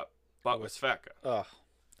flip cup, but with Svedka. Ugh.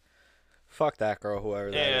 Fuck that girl,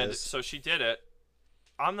 whoever that And is. so she did it.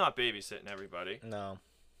 I'm not babysitting everybody. No.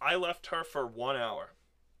 I left her for 1 hour.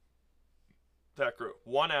 That group.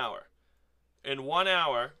 1 hour. In 1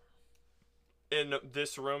 hour, in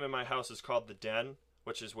this room in my house is called the Den,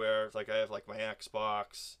 which is where like I have like my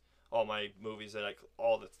Xbox, all my movies, that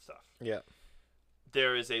all that stuff. Yeah.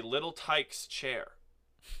 There is a Little Tykes chair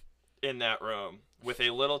in that room with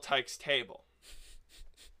a Little Tykes table.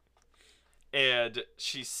 And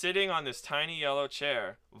she's sitting on this tiny yellow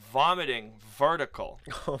chair, vomiting vertical.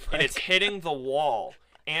 Oh my And it's hitting the wall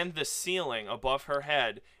and the ceiling above her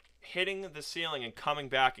head, hitting the ceiling and coming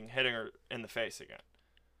back and hitting her in the face again.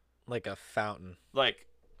 Like a fountain. Like,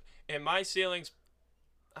 in my ceilings,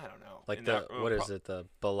 I don't know. Like in the that room, what is it? The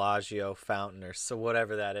Bellagio fountain or so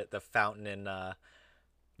whatever that is. The fountain in Las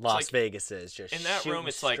like- Vegas is just in that room, shooting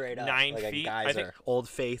it's like straight up, 9 like feet. A I geyser. think- Old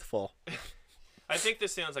Faithful. I think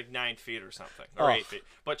this ceiling's like 9 feet or something, or Oh. 8 feet.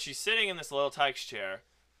 But she's sitting in this Little Tykes chair,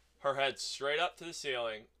 her head straight up to the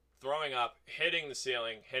ceiling, throwing up, hitting the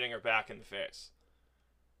ceiling, hitting her back in the face.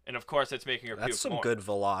 And of course, it's making her puke That's some more. good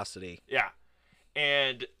velocity. Yeah.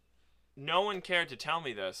 And no one cared to tell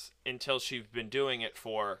me this until she'd been doing it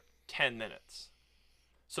for 10 minutes.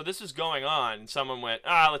 So this was going on, and someone went,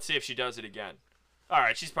 let's see if she does it again. All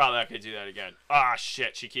right, she's probably not going to do that again. Ah,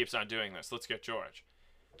 shit, she keeps on doing this. Let's get George.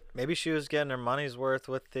 Maybe she was getting her money's worth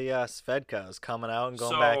with the Svedkas coming out and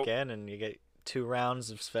going So- back in, and you get 2 rounds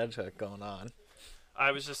of Svedka going on.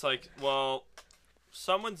 I was just like, well,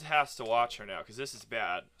 someone has to watch her now because this is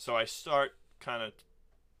bad. So I start kind of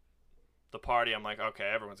the party. I'm like, okay,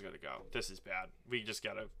 everyone's going to go. This is bad.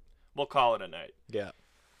 We'll call it a night. Yeah.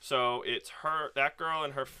 So it's that girl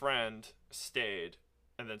and her friend stayed,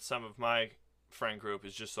 and then some of my friend group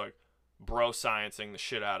is just like bro sciencing the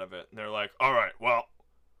shit out of it. And they're like, all right,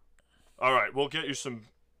 we'll get you some,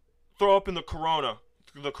 throw up in the Corona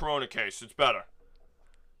case. It's better.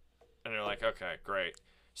 And they're like, okay, great.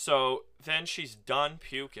 So then she's done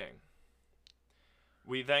puking.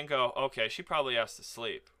 We then go, okay, she probably has to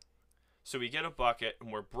sleep. So we get a bucket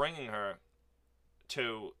and we're bringing her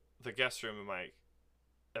to the guest room of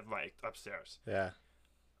my upstairs. Yeah.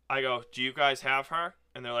 I go, do you guys have her?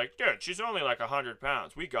 And they're like, dude, she's only like 100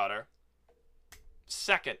 pounds. We got her.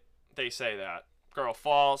 Second they say that, girl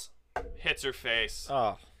falls, hits her face,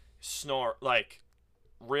 Oh. snore, like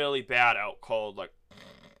really bad, out cold, like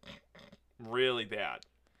really bad.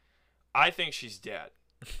 I think she's dead.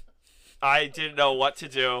 I didn't know what to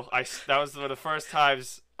do. That was one of the first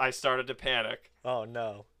times I started to panic. Oh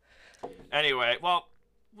no. Anyway, well,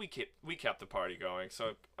 we kept the party going,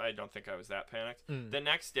 so I don't think I was that panicked. The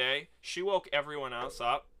next day, she woke everyone else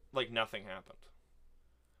up like nothing happened.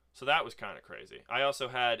 So that was kind of crazy. I also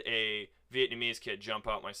had a Vietnamese kid jump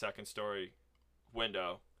out my second story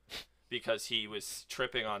window because he was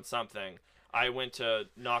tripping on something. I went to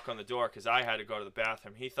knock on the door because I had to go to the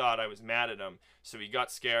bathroom. He thought I was mad at him, so he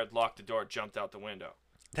got scared, locked the door, jumped out the window.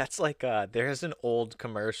 That's like there's an old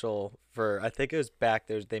commercial for, I think it was back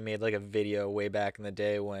there, they made like a video way back in the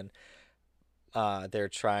day when they're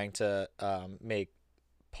trying to make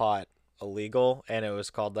pot illegal, and it was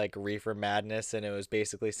called like Reefer Madness, and it was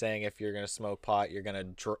basically saying if you're gonna smoke pot, you're gonna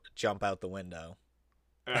jump out the window.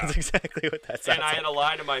 Yeah. That's exactly what that sounds And I had to like.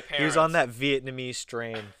 lie to my parents. He was on that Vietnamese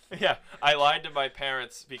strain. Yeah, I lied to my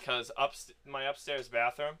parents because my upstairs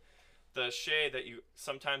bathroom, the shade that you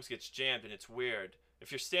sometimes gets jammed and it's weird.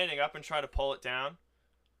 If you're standing up and try to pull it down,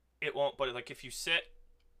 it won't. But like if you sit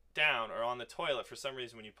down or on the toilet, for some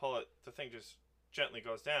reason when you pull it, the thing just gently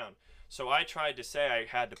goes down. So I tried to say I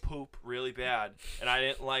had to poop really bad, and I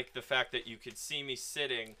didn't like the fact that you could see me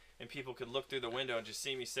sitting and people could look through the window and just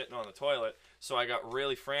see me sitting on the toilet. So I got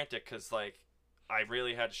really frantic because like I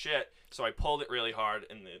really had to shit. So I pulled it really hard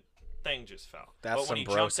and the thing just fell. That's But when some he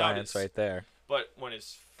bro jumped out science his- right there. But when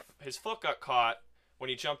his foot got caught when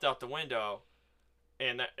he jumped out the window,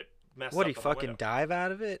 and that it messed What, up he the whole fucking window. dive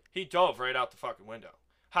out of it? He dove right out the fucking window.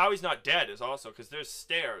 How he's not dead is also because there's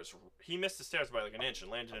stairs. He missed the stairs by like an inch and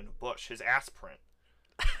landed in a bush. His ass print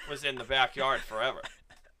was in the backyard forever.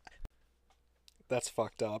 That's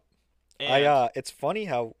fucked up. And It's funny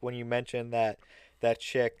how when you mentioned that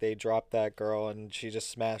chick, they dropped that girl and she just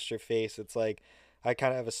smashed her face. It's like I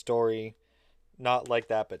kind of have a story, not like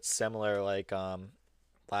that, but similar. Like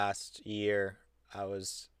last year, I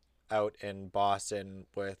was out in Boston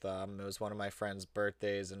with it was one of my friend's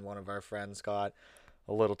birthdays, and one of our friends got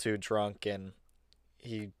a little too drunk and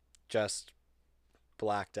he just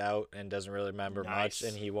blacked out and doesn't really remember much, Nice.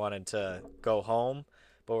 and he wanted to go home.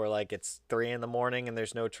 But we're like, it's 3 a.m. and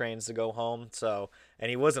there's no trains to go home. So, and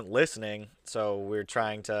he wasn't listening. So we're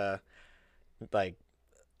trying to like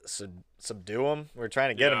subdue him. We're trying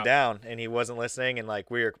to get him Yeah. down, and he wasn't listening. And like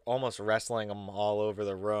we were almost wrestling him all over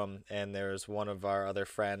the room. And there was one of our other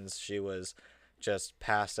friends. She was just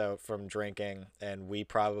passed out from drinking, and he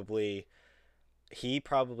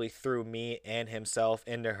probably threw me and himself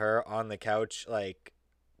into her on the couch like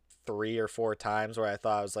 3 or 4 times, where I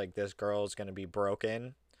thought I was like, this girl is gonna be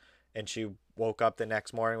broken. And she woke up the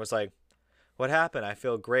next morning and was like, what happened? I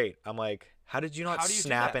feel great. I'm like, how did you not How do you do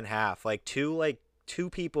snap that? in half? Like two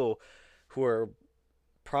people who are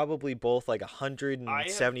probably both like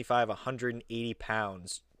 175 180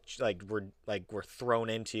 pounds like were thrown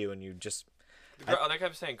into you, and you just like I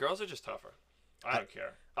was saying, girls are just tougher. I don't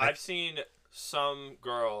care. I've seen some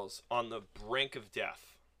girls on the brink of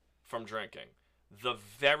death from drinking. The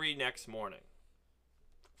very next morning,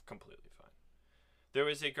 completely fine. There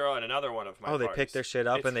was a girl at another one of my they parties. pick their shit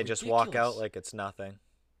up It's and they just walk out ridiculous. like it's nothing.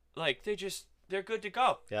 Like they're good to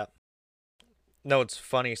go. Yeah. No, it's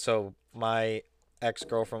funny. So my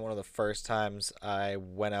ex-girlfriend, one of the first times I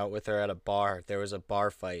went out with her at a bar, there was a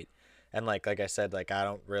bar fight. And like I said, like I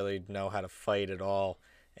don't really know how to fight at all.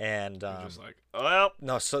 And You're just like, well,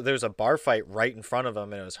 no, so there was a bar fight right in front of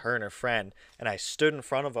him, and it was her and her friend. And I stood in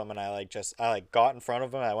front of him, and I got in front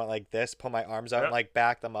of him. And I went like this, put my arms out, Yeah. and like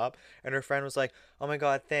backed them up. And her friend was like, "Oh my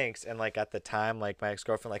god, thanks." And like at the time, like my ex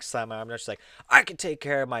girlfriend like slammed my arm, and she's like, "I can take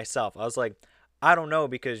care of myself." I was like, "I don't know,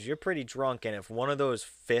 because you're pretty drunk, and if one of those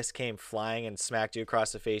fists came flying and smacked you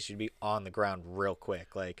across the face, you'd be on the ground real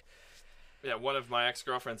quick." Like, yeah, one of my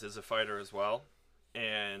ex-girlfriends is a fighter as well,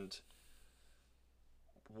 and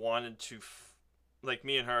wanted to, like,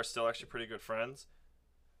 me and her are still actually pretty good friends,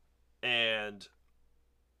 and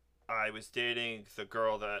I was dating the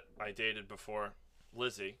girl that I dated before,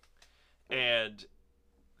 Lizzie, and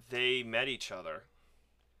they met each other,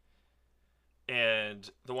 and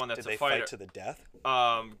the one that's did a they fighter, fight to the death?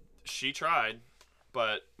 she tried,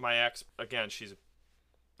 but my ex, again, she's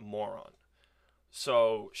a moron.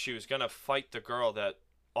 So she was gonna fight the girl that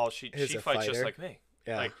she Who's a fights just fighter? like me,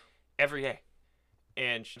 Yeah. like every day,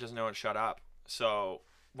 and she doesn't know when to shut up. So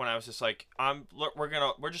when I was just like,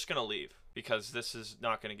 we're just gonna leave because this is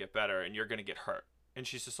not gonna get better, and you're gonna get hurt. And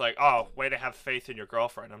she's just like, oh, way to have faith in your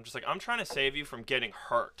girlfriend. I'm just like, I'm trying to save you from getting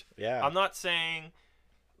hurt. Yeah. I'm not saying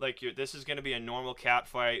like this is gonna be a normal cat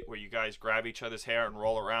fight where you guys grab each other's hair and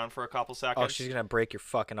roll around for a couple seconds. Oh, she's gonna break your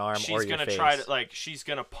fucking arm or She's your gonna face. try to, like, she's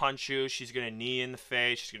gonna punch you. She's gonna knee in the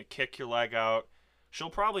face. She's gonna kick your leg out. She'll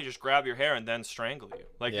probably just grab your hair and then strangle you.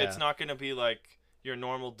 Like, Yeah. it's not gonna be like your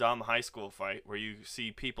normal dumb high school fight where you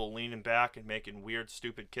see people leaning back and making weird,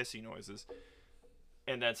 stupid kissy noises,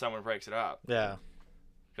 and then someone breaks it up. Yeah.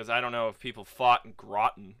 Because I don't know if people fought in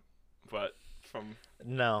Groton, but from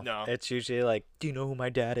No. No. It's usually like, do you know who my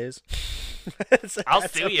dad is? I'll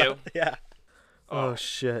That's sue you. Yeah. Oh. Oh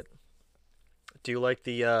shit. Do you like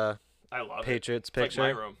the I love Patriots it. It's like picture? my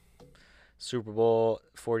room. Super Bowl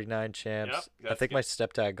 49 champs. Yep, I that's think good. my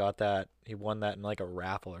stepdad got that. He won that in like a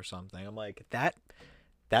raffle or something. I'm like, that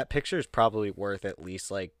picture is probably worth at least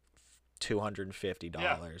like $250,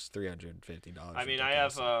 $350. I mean, I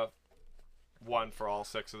have one for all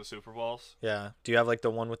 6 of the Super Bowls. Yeah. Do you have like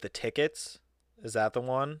the one with the tickets? Is that the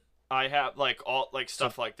one? I have like all like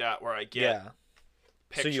stuff like that where I get Yeah.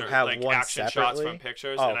 pictures, So you have like one action shots separately? from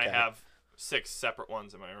pictures, Oh, and I okay. have 6 separate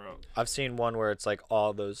ones in my room. I've seen one where it's like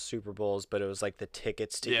all those Super Bowls, but it was like the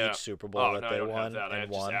tickets to Yeah. each Super Bowl Oh that no, they I don't won have that. I and have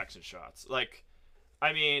won. just action shots. Like,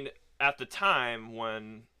 I mean, at the time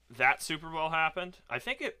when that Super Bowl happened, I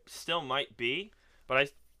think it still might be, but I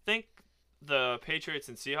think the Patriots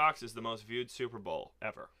and Seahawks is the most viewed Super Bowl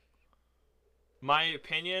ever. My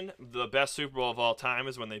opinion, the best Super Bowl of all time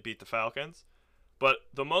is when they beat the Falcons. But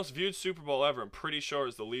the most viewed Super Bowl ever, I'm pretty sure,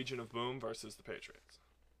 is the Legion of Boom versus the Patriots.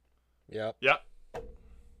 Yep. Yep.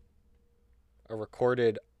 A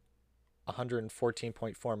recorded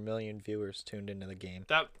 114.4 million viewers tuned into the game.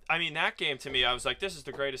 That game to me, I was like, this is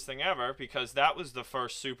the greatest thing ever, because that was the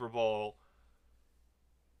first Super Bowl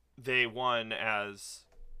they won as,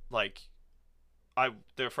 like,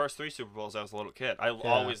 their first 3 Super Bowls I was a little kid. I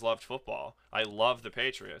always loved football. I loved the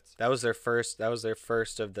Patriots. That was their first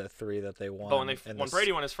of the 3 that they won. But when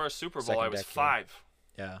Brady won his first Super Bowl, second I was decade. 5.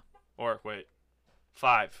 Yeah. Or, wait,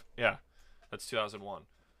 5. Yeah, that's 2001.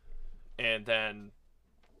 And then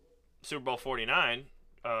Super Bowl 49,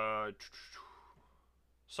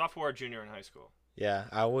 sophomore or junior in high school. Yeah,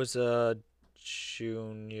 I was a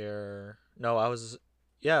junior. No, I was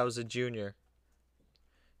a junior.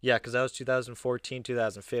 Yeah, because that was 2014,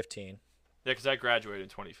 2015. Yeah, because I graduated in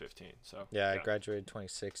 2015. So Yeah, I graduated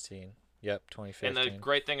 2016. Yep, 2015. And the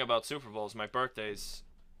great thing about Super Bowls, my birthday's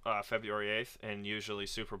February 8th, and usually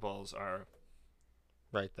Super Bowls are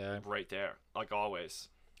right there. right there, like always.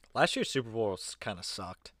 Last year's Super Bowl kind of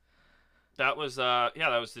sucked. That was that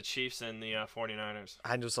was the Chiefs and the 49ers.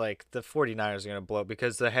 I just like the 49ers are going to blow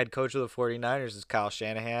because the head coach of the 49ers is Kyle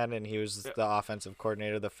Shanahan, and he was the offensive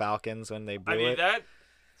coordinator of the Falcons when they blew it. That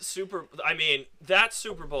Super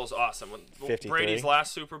Bowl is awesome. When 53. Brady's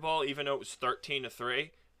last Super Bowl, even though it was 13-3,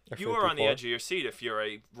 Or you were on the 54. edge of your seat if you're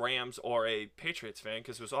a Rams or a Patriots fan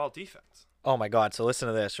because it was all defense. Oh my God! So listen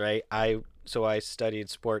to this, right? I studied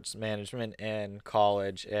sports management in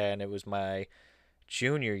college, and it was my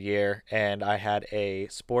junior year, and I had a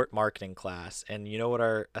sport marketing class. And you know what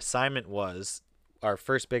our assignment was? Our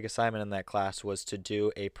first big assignment in that class was to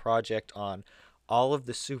do a project on all of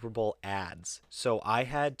the Super Bowl ads. So I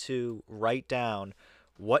had to write down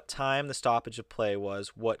what time the stoppage of play was,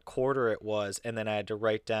 what quarter it was, and then I had to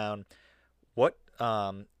write down what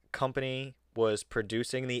company was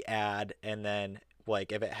producing the ad, and then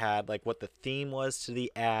like if it had like what the theme was to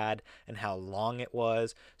the ad and how long it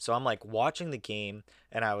was. So I'm like watching the game,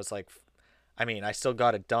 and I was like, I mean, I still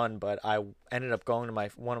got it done, but I ended up going to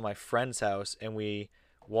one of my friend's house, and we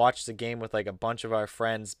watched the game with like a bunch of our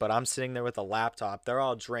friends, but I'm sitting there with a laptop. They're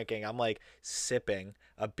all drinking. I'm like sipping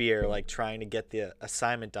a beer, like trying to get the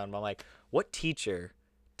assignment done. But I'm like, what teacher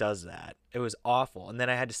does that? It was awful. And then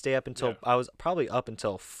I had to stay up until I was probably up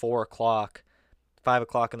until 4 o'clock, 5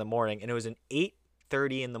 o'clock in the morning, and it was an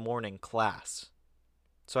 8:30 in the morning class.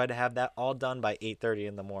 So I had to have that all done by 8:30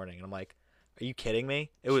 in the morning. And I'm like, are you kidding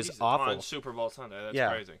me? It was Jesus, awful. on Super Bowl Sunday.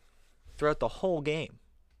 That's crazy. Throughout the whole game.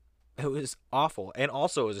 It was awful. And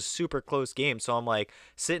also, it was a super close game. So I'm like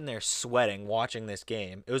sitting there sweating watching this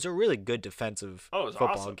game. It was a really good defensive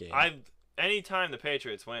football game. Anytime the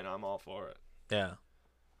Patriots win, I'm all for it. Yeah.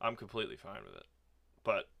 I'm completely fine with it.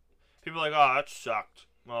 But people are like, oh, that sucked.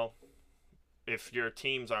 Well, if your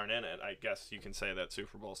teams aren't in it, I guess you can say that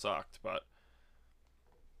Super Bowl sucked. But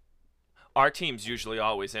our team's usually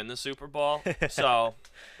always in the Super Bowl. So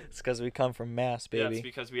it's because we come from Mass, baby. Yeah, it's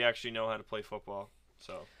because we actually know how to play football.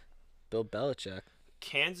 So Bill Belichick.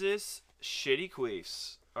 Kansas Shitty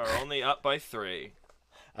Queefs are only up by 3.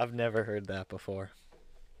 I've never heard that before.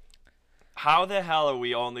 How the hell are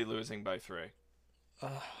we only losing by 3?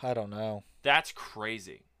 I don't know. That's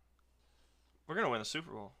crazy. We're going to win the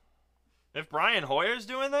Super Bowl. If Brian Hoyer's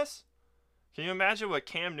doing this, can you imagine what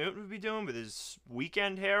Cam Newton would be doing with his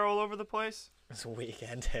weekend hair all over the place? His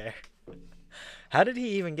weekend hair. How did he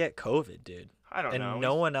even get COVID, dude? I don't know. And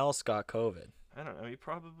no one else got COVID. I don't know. He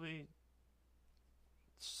probably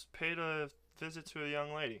paid a visit to a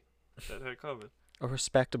young lady that had COVID. A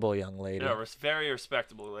respectable young lady. Yeah, very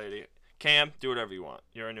respectable lady. Cam, do whatever you want.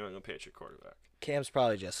 You're a New England Patriot quarterback. Cam's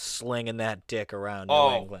probably just slinging that dick around Oh,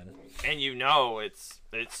 New England. And you know it's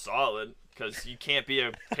solid because you can't be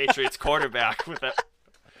a Patriots quarterback with that.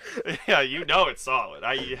 Yeah, you know it's solid.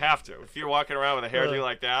 You have to. If you're walking around with a hairdo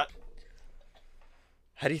like that.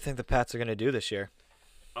 How do you think the Pats are going to do this year?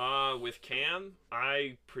 With Cam,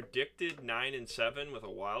 I predicted 9-7 with a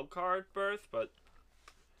wild card berth, but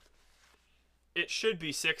it should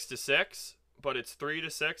be 6-6. But it's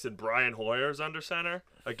 3-6, and Brian Hoyer's under center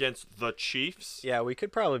against the Chiefs. Yeah, we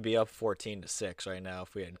could probably be up 14-6 right now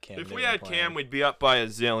if we had Cam. If we had Cam, we'd be up by a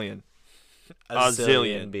zillion. A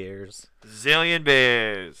zillion beers. Zillion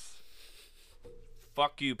beers.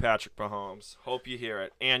 Fuck you, Patrick Mahomes. Hope you hear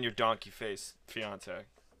it. And your donkey face fiance.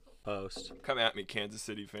 Post. Come at me, Kansas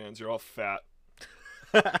City fans. You're all fat.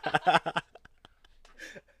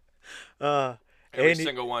 Every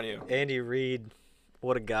single one of you. Andy Reid.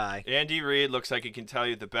 What a guy. Andy Reid looks like he can tell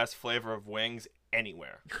you the best flavor of wings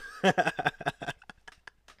anywhere.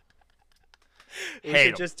 We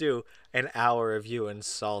should just do an hour of you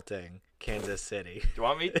insulting Kansas City. Do you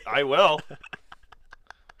want me? I will.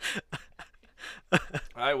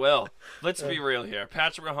 I will. Let's be real here.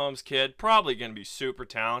 Patrick Mahomes' kid, probably going to be super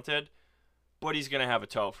talented, but he's going to have a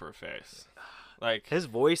toe for a face. Like his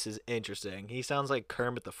voice is interesting. He sounds like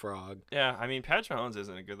Kermit the Frog. Yeah, I mean, Patrick Mahomes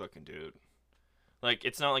isn't a good-looking dude. Like,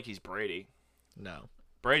 it's not like he's Brady. No.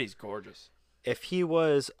 Brady's gorgeous. If he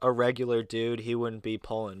was a regular dude, he wouldn't be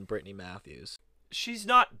pulling Brittany Matthews. She's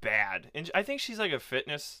not bad. And I think she's like a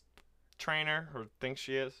fitness trainer, or thinks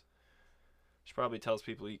she is. She probably tells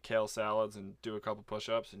people to eat kale salads and do a couple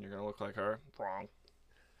push-ups, and you're going to look like her. Wrong.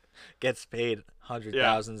 Gets paid hundreds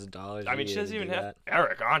of dollars. I mean, she doesn't even have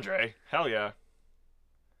Eric Andre. Hell yeah.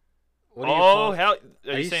 Hell! Are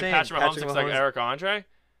you saying Patrick Mahomes looks like Eric Andre?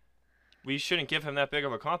 We shouldn't give him that big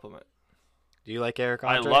of a compliment. Do you like Eric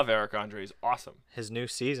Andre? I love Eric Andre. He's awesome. His new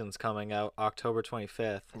season's coming out October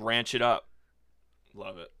 25th. Ranch it up.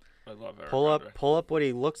 Love it. I love Eric Andre. Pull up what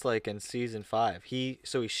he looks like in season 5. He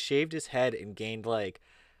shaved his head and gained like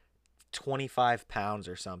 25 pounds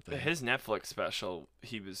or something. His Netflix special,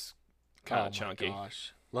 he was kind of chunky. Oh my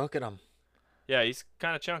gosh. Look at him. Yeah, he's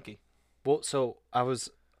kind of chunky. Well, so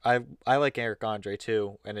I like Eric Andre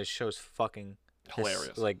too, and his show's fucking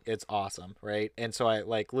hilarious. It's awesome, right? And so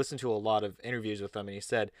I listened to a lot of interviews with him, and he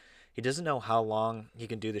said he doesn't know how long he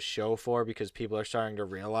can do the show for because people are starting to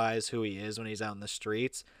realize who he is when he's out in the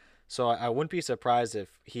streets. So I wouldn't be surprised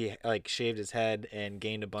if he shaved his head and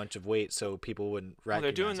gained a bunch of weight so people wouldn't recognize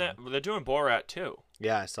they're doing him. that. They're doing Borat too.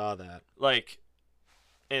 Yeah, I saw that.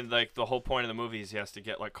 And the whole point of the movie is he has to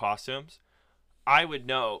get costumes. I would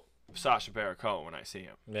know Sacha Baron Cohen when I see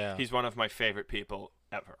him. Yeah. He's one of my favorite people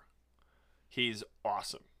ever. He's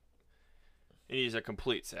awesome. And he's a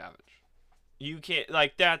complete savage. You can't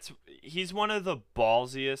he's one of the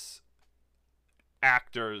ballsiest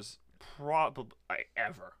actors probably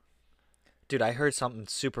ever. Dude, I heard something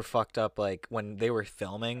super fucked up when they were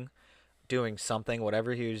filming, doing something,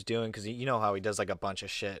 whatever he was doing, because you know how he does a bunch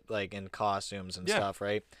of shit in costumes and stuff,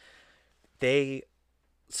 right? They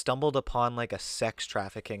stumbled upon a sex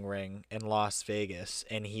trafficking ring in Las Vegas,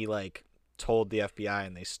 and he told the FBI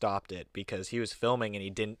and they stopped it because he was filming and he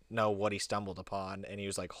didn't know what he stumbled upon, and he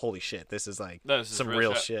was like, "Holy shit, this is like This is some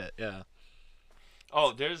real shit." Yeah.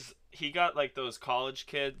 Oh, he got like those college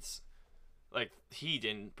kids, like he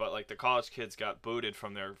didn't, but like the college kids got booted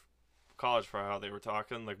from their college for how they were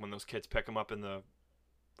talking, like when those kids pick him up in the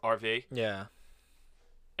RV. Yeah.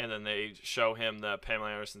 And then they show him the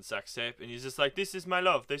Pamela Anderson sex tape, and he's just like, "This is my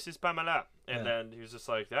love. This is Pamela." And then he was just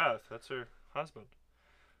like, "Yeah, that's her husband."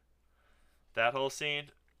 That whole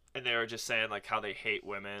scene, and they were just saying like how they hate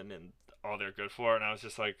women and all they're good for, and I was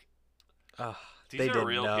just like, "These they are didn't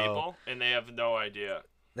real know. people, and they have no idea."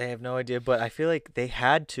 They have no idea, but I feel like they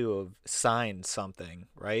had to have signed something,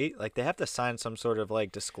 right? Like they have to sign some sort of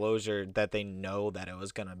like disclosure that they know that it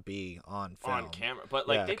was gonna be on film, On camera, but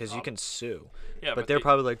like because you can sue. Yeah, but they're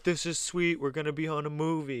probably like, "This is sweet. We're gonna be on a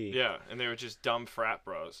movie." Yeah, and they were just dumb frat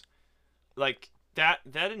bros, like that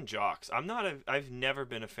and jocks. I've never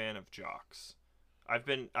been a fan of jocks. I've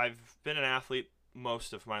been an athlete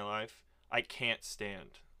most of my life. I can't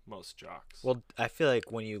stand most jocks. Well, I feel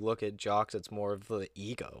like when you look at jocks, it's more of the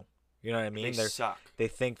ego. You know what I mean? They suck. They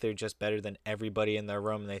think they're just better than everybody in their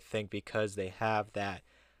room, and they think because they have that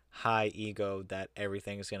high ego that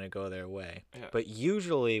everything's going to go their way. Yeah. But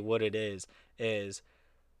usually what it is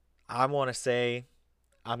I want to say,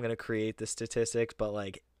 I'm going to create the statistics, but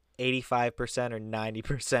like 85% or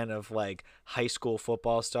 90% of like high school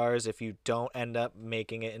football stars, if you don't end up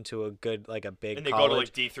making it into a good, like a big and they college, go to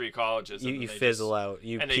like D3 colleges, you fizzle out.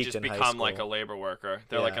 You and they peaked just in high become school. like a labor worker.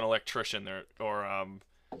 They're like an electrician, or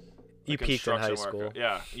You a peaked in high construction school. worker.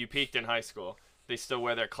 Yeah, you peaked in high school. They still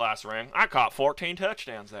wear their class ring. I caught 14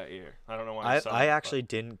 touchdowns that year. I don't know why. I actually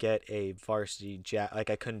didn't get a varsity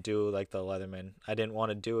like I couldn't do like the Leatherman. I didn't want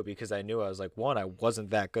to do it because I knew I was like, one, I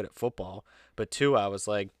wasn't that good at football, but two, I was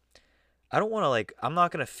like, I don't want to like, I'm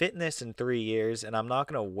not going to fit in this in 3 years, and I'm not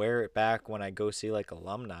going to wear it back when I go see like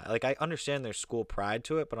alumni. Like I understand there's school pride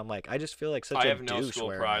to it, but I'm like, I just feel like such a douche. I have no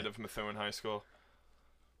school pride of Methuen High School.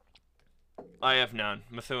 I have none.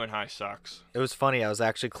 Methuen High sucks. It was funny. I was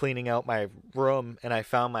actually cleaning out my room and I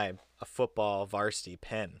found a football varsity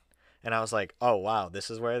pin, and I was like, oh wow, this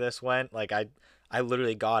is where this went. Like I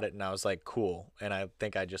literally got it and I was like, cool. And I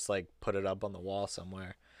think I just like put it up on the wall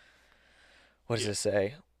somewhere. What does it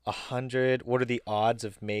say? 100. What are the odds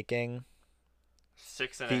of making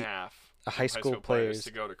 6.5 high school players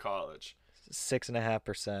to go to college?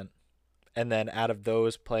 6.5%. And then out of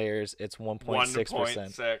those players, it's 1.6%.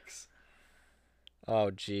 1.6. Oh,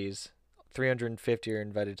 geez. 350 are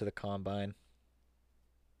invited to the combine.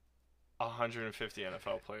 150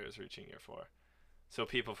 NFL players reaching year 4. So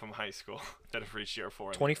people from high school that have reached year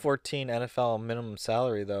 4. 2014 NFL minimum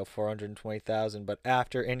salary though, $420,000, but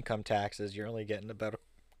after income taxes, you're only getting about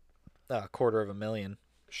a $250,000.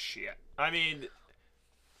 Shit. I mean,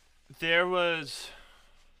 there was.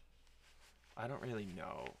 I don't really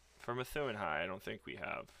know. For Methuen High, I don't think we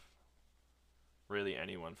have really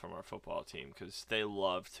anyone from our football team because they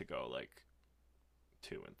love to go like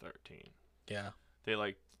 2-13. Yeah. They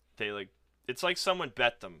like. It's like someone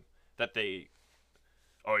bet them that they.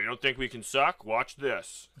 Oh, you don't think we can suck? Watch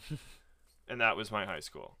this. And that was my high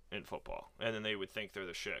school in football. And then they would think they're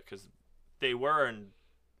the shit because they were in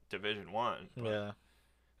Division 1. Yeah.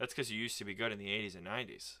 That's because you used to be good in the 80s and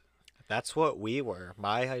 90s. That's what we were.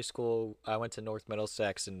 My high school, I went to North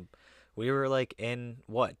Middlesex, and we were like in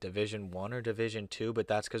Division 1 or Division 2, but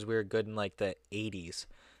that's because we were good in like the 80s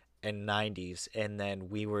and 90s, and then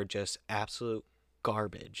we were just absolute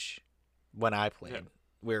garbage when I played. Yeah.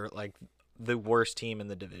 We were like the worst team in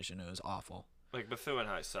the division. It was awful. Like Methuen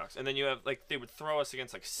High sucks. And then you have like they would throw us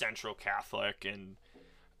against like Central Catholic, and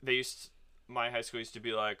my high school used to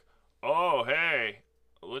be like, "Oh, hey,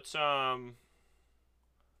 let's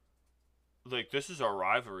like this is our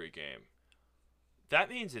rivalry game." That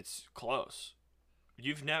means it's close.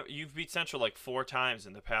 You've beat Central like 4 times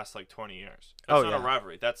in the past like 20 years. That's not a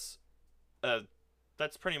rivalry. That's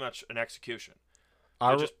pretty much an execution.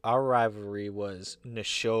 Our rivalry was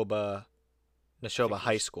Neshoba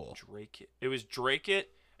High School. It was Drake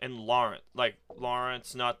and Lawrence. Like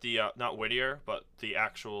Lawrence, not Whittier, but the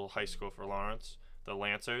actual high school for Lawrence, the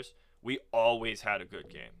Lancers. We always had a good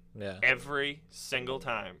game. Yeah. Every single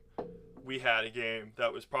time we had a game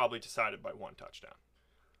that was probably decided by 1 touchdown.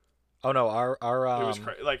 Oh no, our it was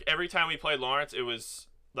like every time we played Lawrence, it was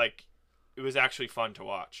actually fun to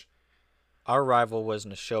watch. Our rival was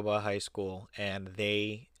Neshoba High School, and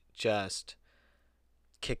they just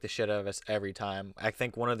kicked the shit out of us every time. I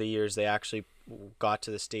think one of the years they actually got to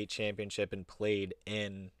the state championship and played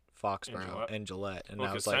in Foxborough and Gillette. And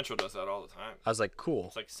I was like, Central does that all the time. I was like, cool.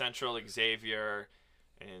 It's like Central, Xavier,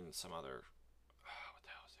 and some other. What the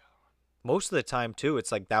hell was the other one? most of the time too,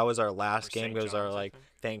 it's like that was our last Or game. St. It was our John's, I like think.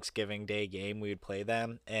 Thanksgiving Day game. We would play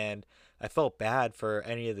them, and I felt bad for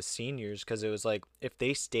any of the seniors because it was like if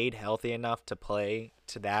they stayed healthy enough to play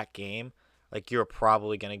to that game, like you're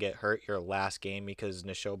probably gonna get hurt your last game because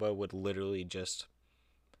Neshoba would literally just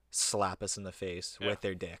slap us in the face Yeah. with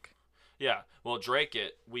their dick. Yeah, well, Drake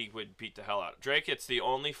it, we would beat the hell out of. Drake it's the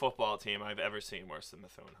only football team I've ever seen worse than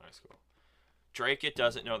Methuen High School. Drake it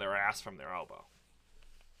doesn't know their ass from their elbow.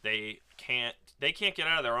 They can't get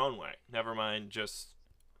out of their own way. Never mind just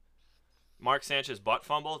Mark Sanchez butt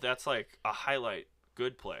fumble. That's like a highlight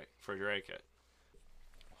good play for Drake it.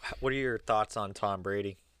 What are your thoughts on Tom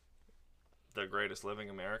Brady? The greatest living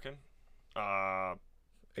American. Are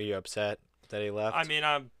you upset that he left? I mean,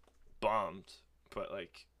 I'm bummed, but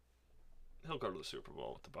like he'll go to the Super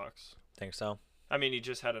Bowl with the Bucks. Think so? I mean, he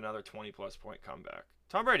just had another 20-plus point comeback.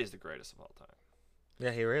 Tom Brady's the greatest of all time.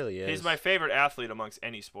 Yeah, he really is. He's my favorite athlete amongst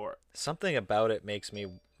any sport. Something about it makes me.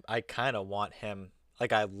 I kind of want him.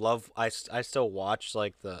 Like I love. I still watch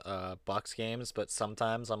like the Bucks games, but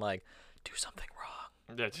sometimes I'm like, do something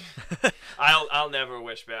wrong. I'll never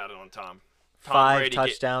wish bad on Tom. Tom 5 Brady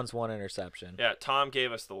touchdowns, 1 interception. yeah, Tom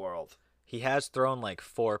gave us the world. He has thrown like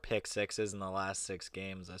 4 pick sixes in the last 6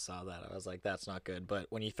 games. I saw that. I was like, that's not good. But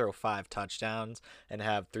when you throw 5 touchdowns and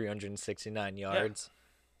have 369 yards,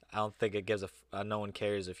 I don't think it gives no one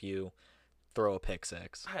cares if you throw a pick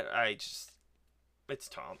 6. I just, it's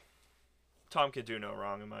Tom. Tom can do no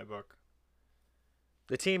wrong in my book.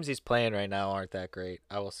 The teams he's playing right now aren't that great,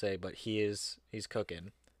 I will say, but he's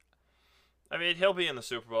cooking. I mean, he'll be in the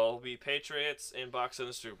Super Bowl. He'll be Patriots and Bucks in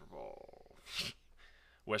the Super Bowl.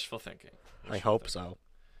 Wishful thinking. I hope so.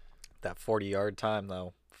 That 40-yard time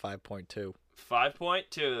though, 5.2.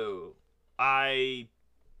 5.2. I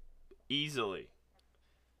easily.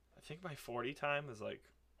 I think my 40 time is like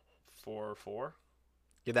 4.4.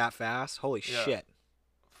 You're that fast? Holy Yeah. shit.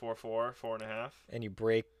 4.4, 4.5. And you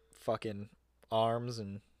break fucking arms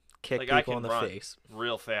and kick Like, I people in can the run. face.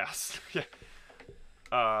 Real fast. Yeah.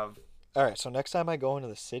 All right, so next time I go into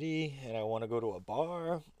the city and I want to go to a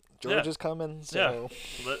bar, George is coming, so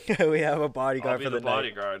we have a I'll bodyguard be for the the night.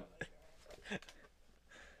 bodyguard.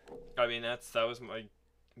 I mean, that was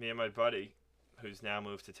me and my buddy, who's now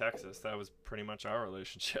moved to Texas. That was pretty much our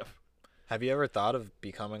relationship. Have you ever thought of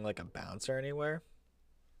becoming like a bouncer anywhere?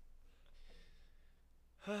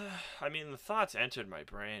 I mean, the thoughts entered my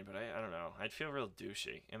brain, but I don't know. I'd feel real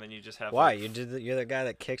douchey, and then you just have Why? like, You're the guy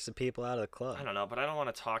that kicks the people out of the club. I don't know, but I don't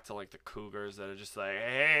want to talk to like the cougars that are just like,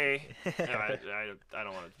 hey. I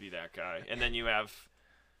don't want to be that guy. And then you have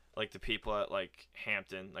like the people at like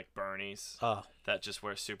Hampton, like Bernie's, Oh, that just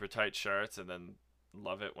wear super tight shirts and then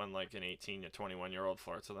love it when like an 18 or 21-year-old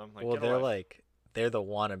flirts with them. Like, well, get a they're life. like they're the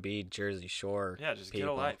wannabe Jersey Shore. Yeah, just people.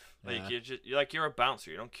 get a life. Like Yeah. you're a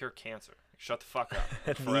bouncer. You don't cure cancer. Shut the fuck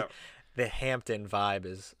up. Forever. The Hampton vibe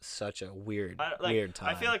is such a weird time.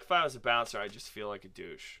 I feel like if I was a bouncer, I'd just feel like a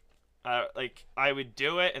douche. Like I would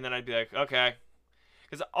do it, and then I'd be like, okay.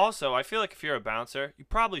 Because also, I feel like if you're a bouncer, you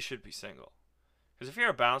probably should be single. Because if you're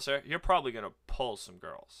a bouncer, you're probably gonna pull some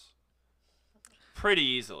girls pretty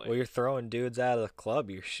easily. Well, you're throwing dudes out of the club.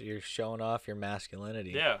 You're showing off your masculinity.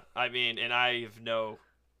 Yeah, I mean, and I'm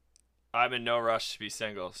in no rush to be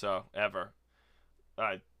single, so ever.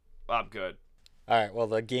 I'm good. All right. Well,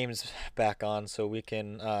 the game's back on, so we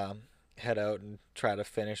can head out and try to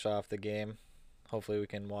finish off the game. Hopefully, we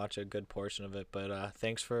can watch a good portion of it. But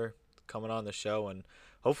thanks for coming on the show, and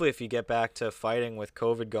hopefully, if you get back to fighting with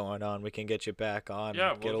COVID going on, we can get you back on.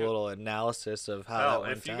 Yeah, and get we'll a little analysis of how Hell, that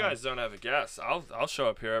went if you down. guys don't have a guest, I'll show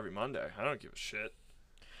up here every Monday. I don't give a shit.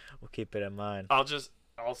 We'll keep it in mind. I'll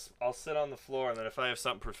sit on the floor, and then if I have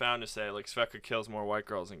something profound to say, like Sveka kills more white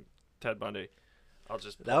girls than Ted Bundy, I'll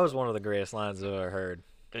just. That was one of the greatest lines I've ever heard.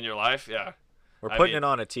 In your life, yeah. We're I putting mean- it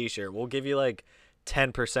on a T-shirt. We'll give you like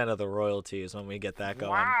 10% of the royalties when we get that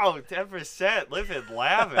going. Wow, 10%, living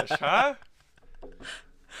lavish, huh?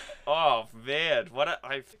 Oh man, Yep.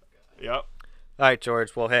 All right,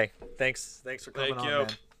 George. Well, hey, thanks for coming Thank on, you. man.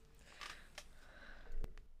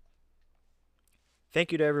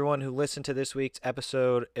 Thank you to everyone who listened to this week's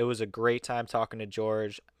episode. It was a great time talking to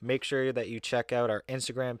George. Make sure that you check out our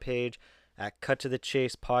Instagram page at Cut to the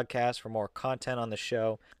Chase Podcast for more content on the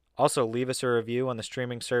show. Also, leave us a review on the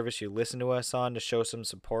streaming service you listen to us on to show some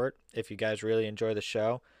support if you guys really enjoy the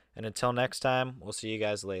show. And until next time, we'll see you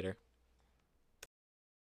guys later.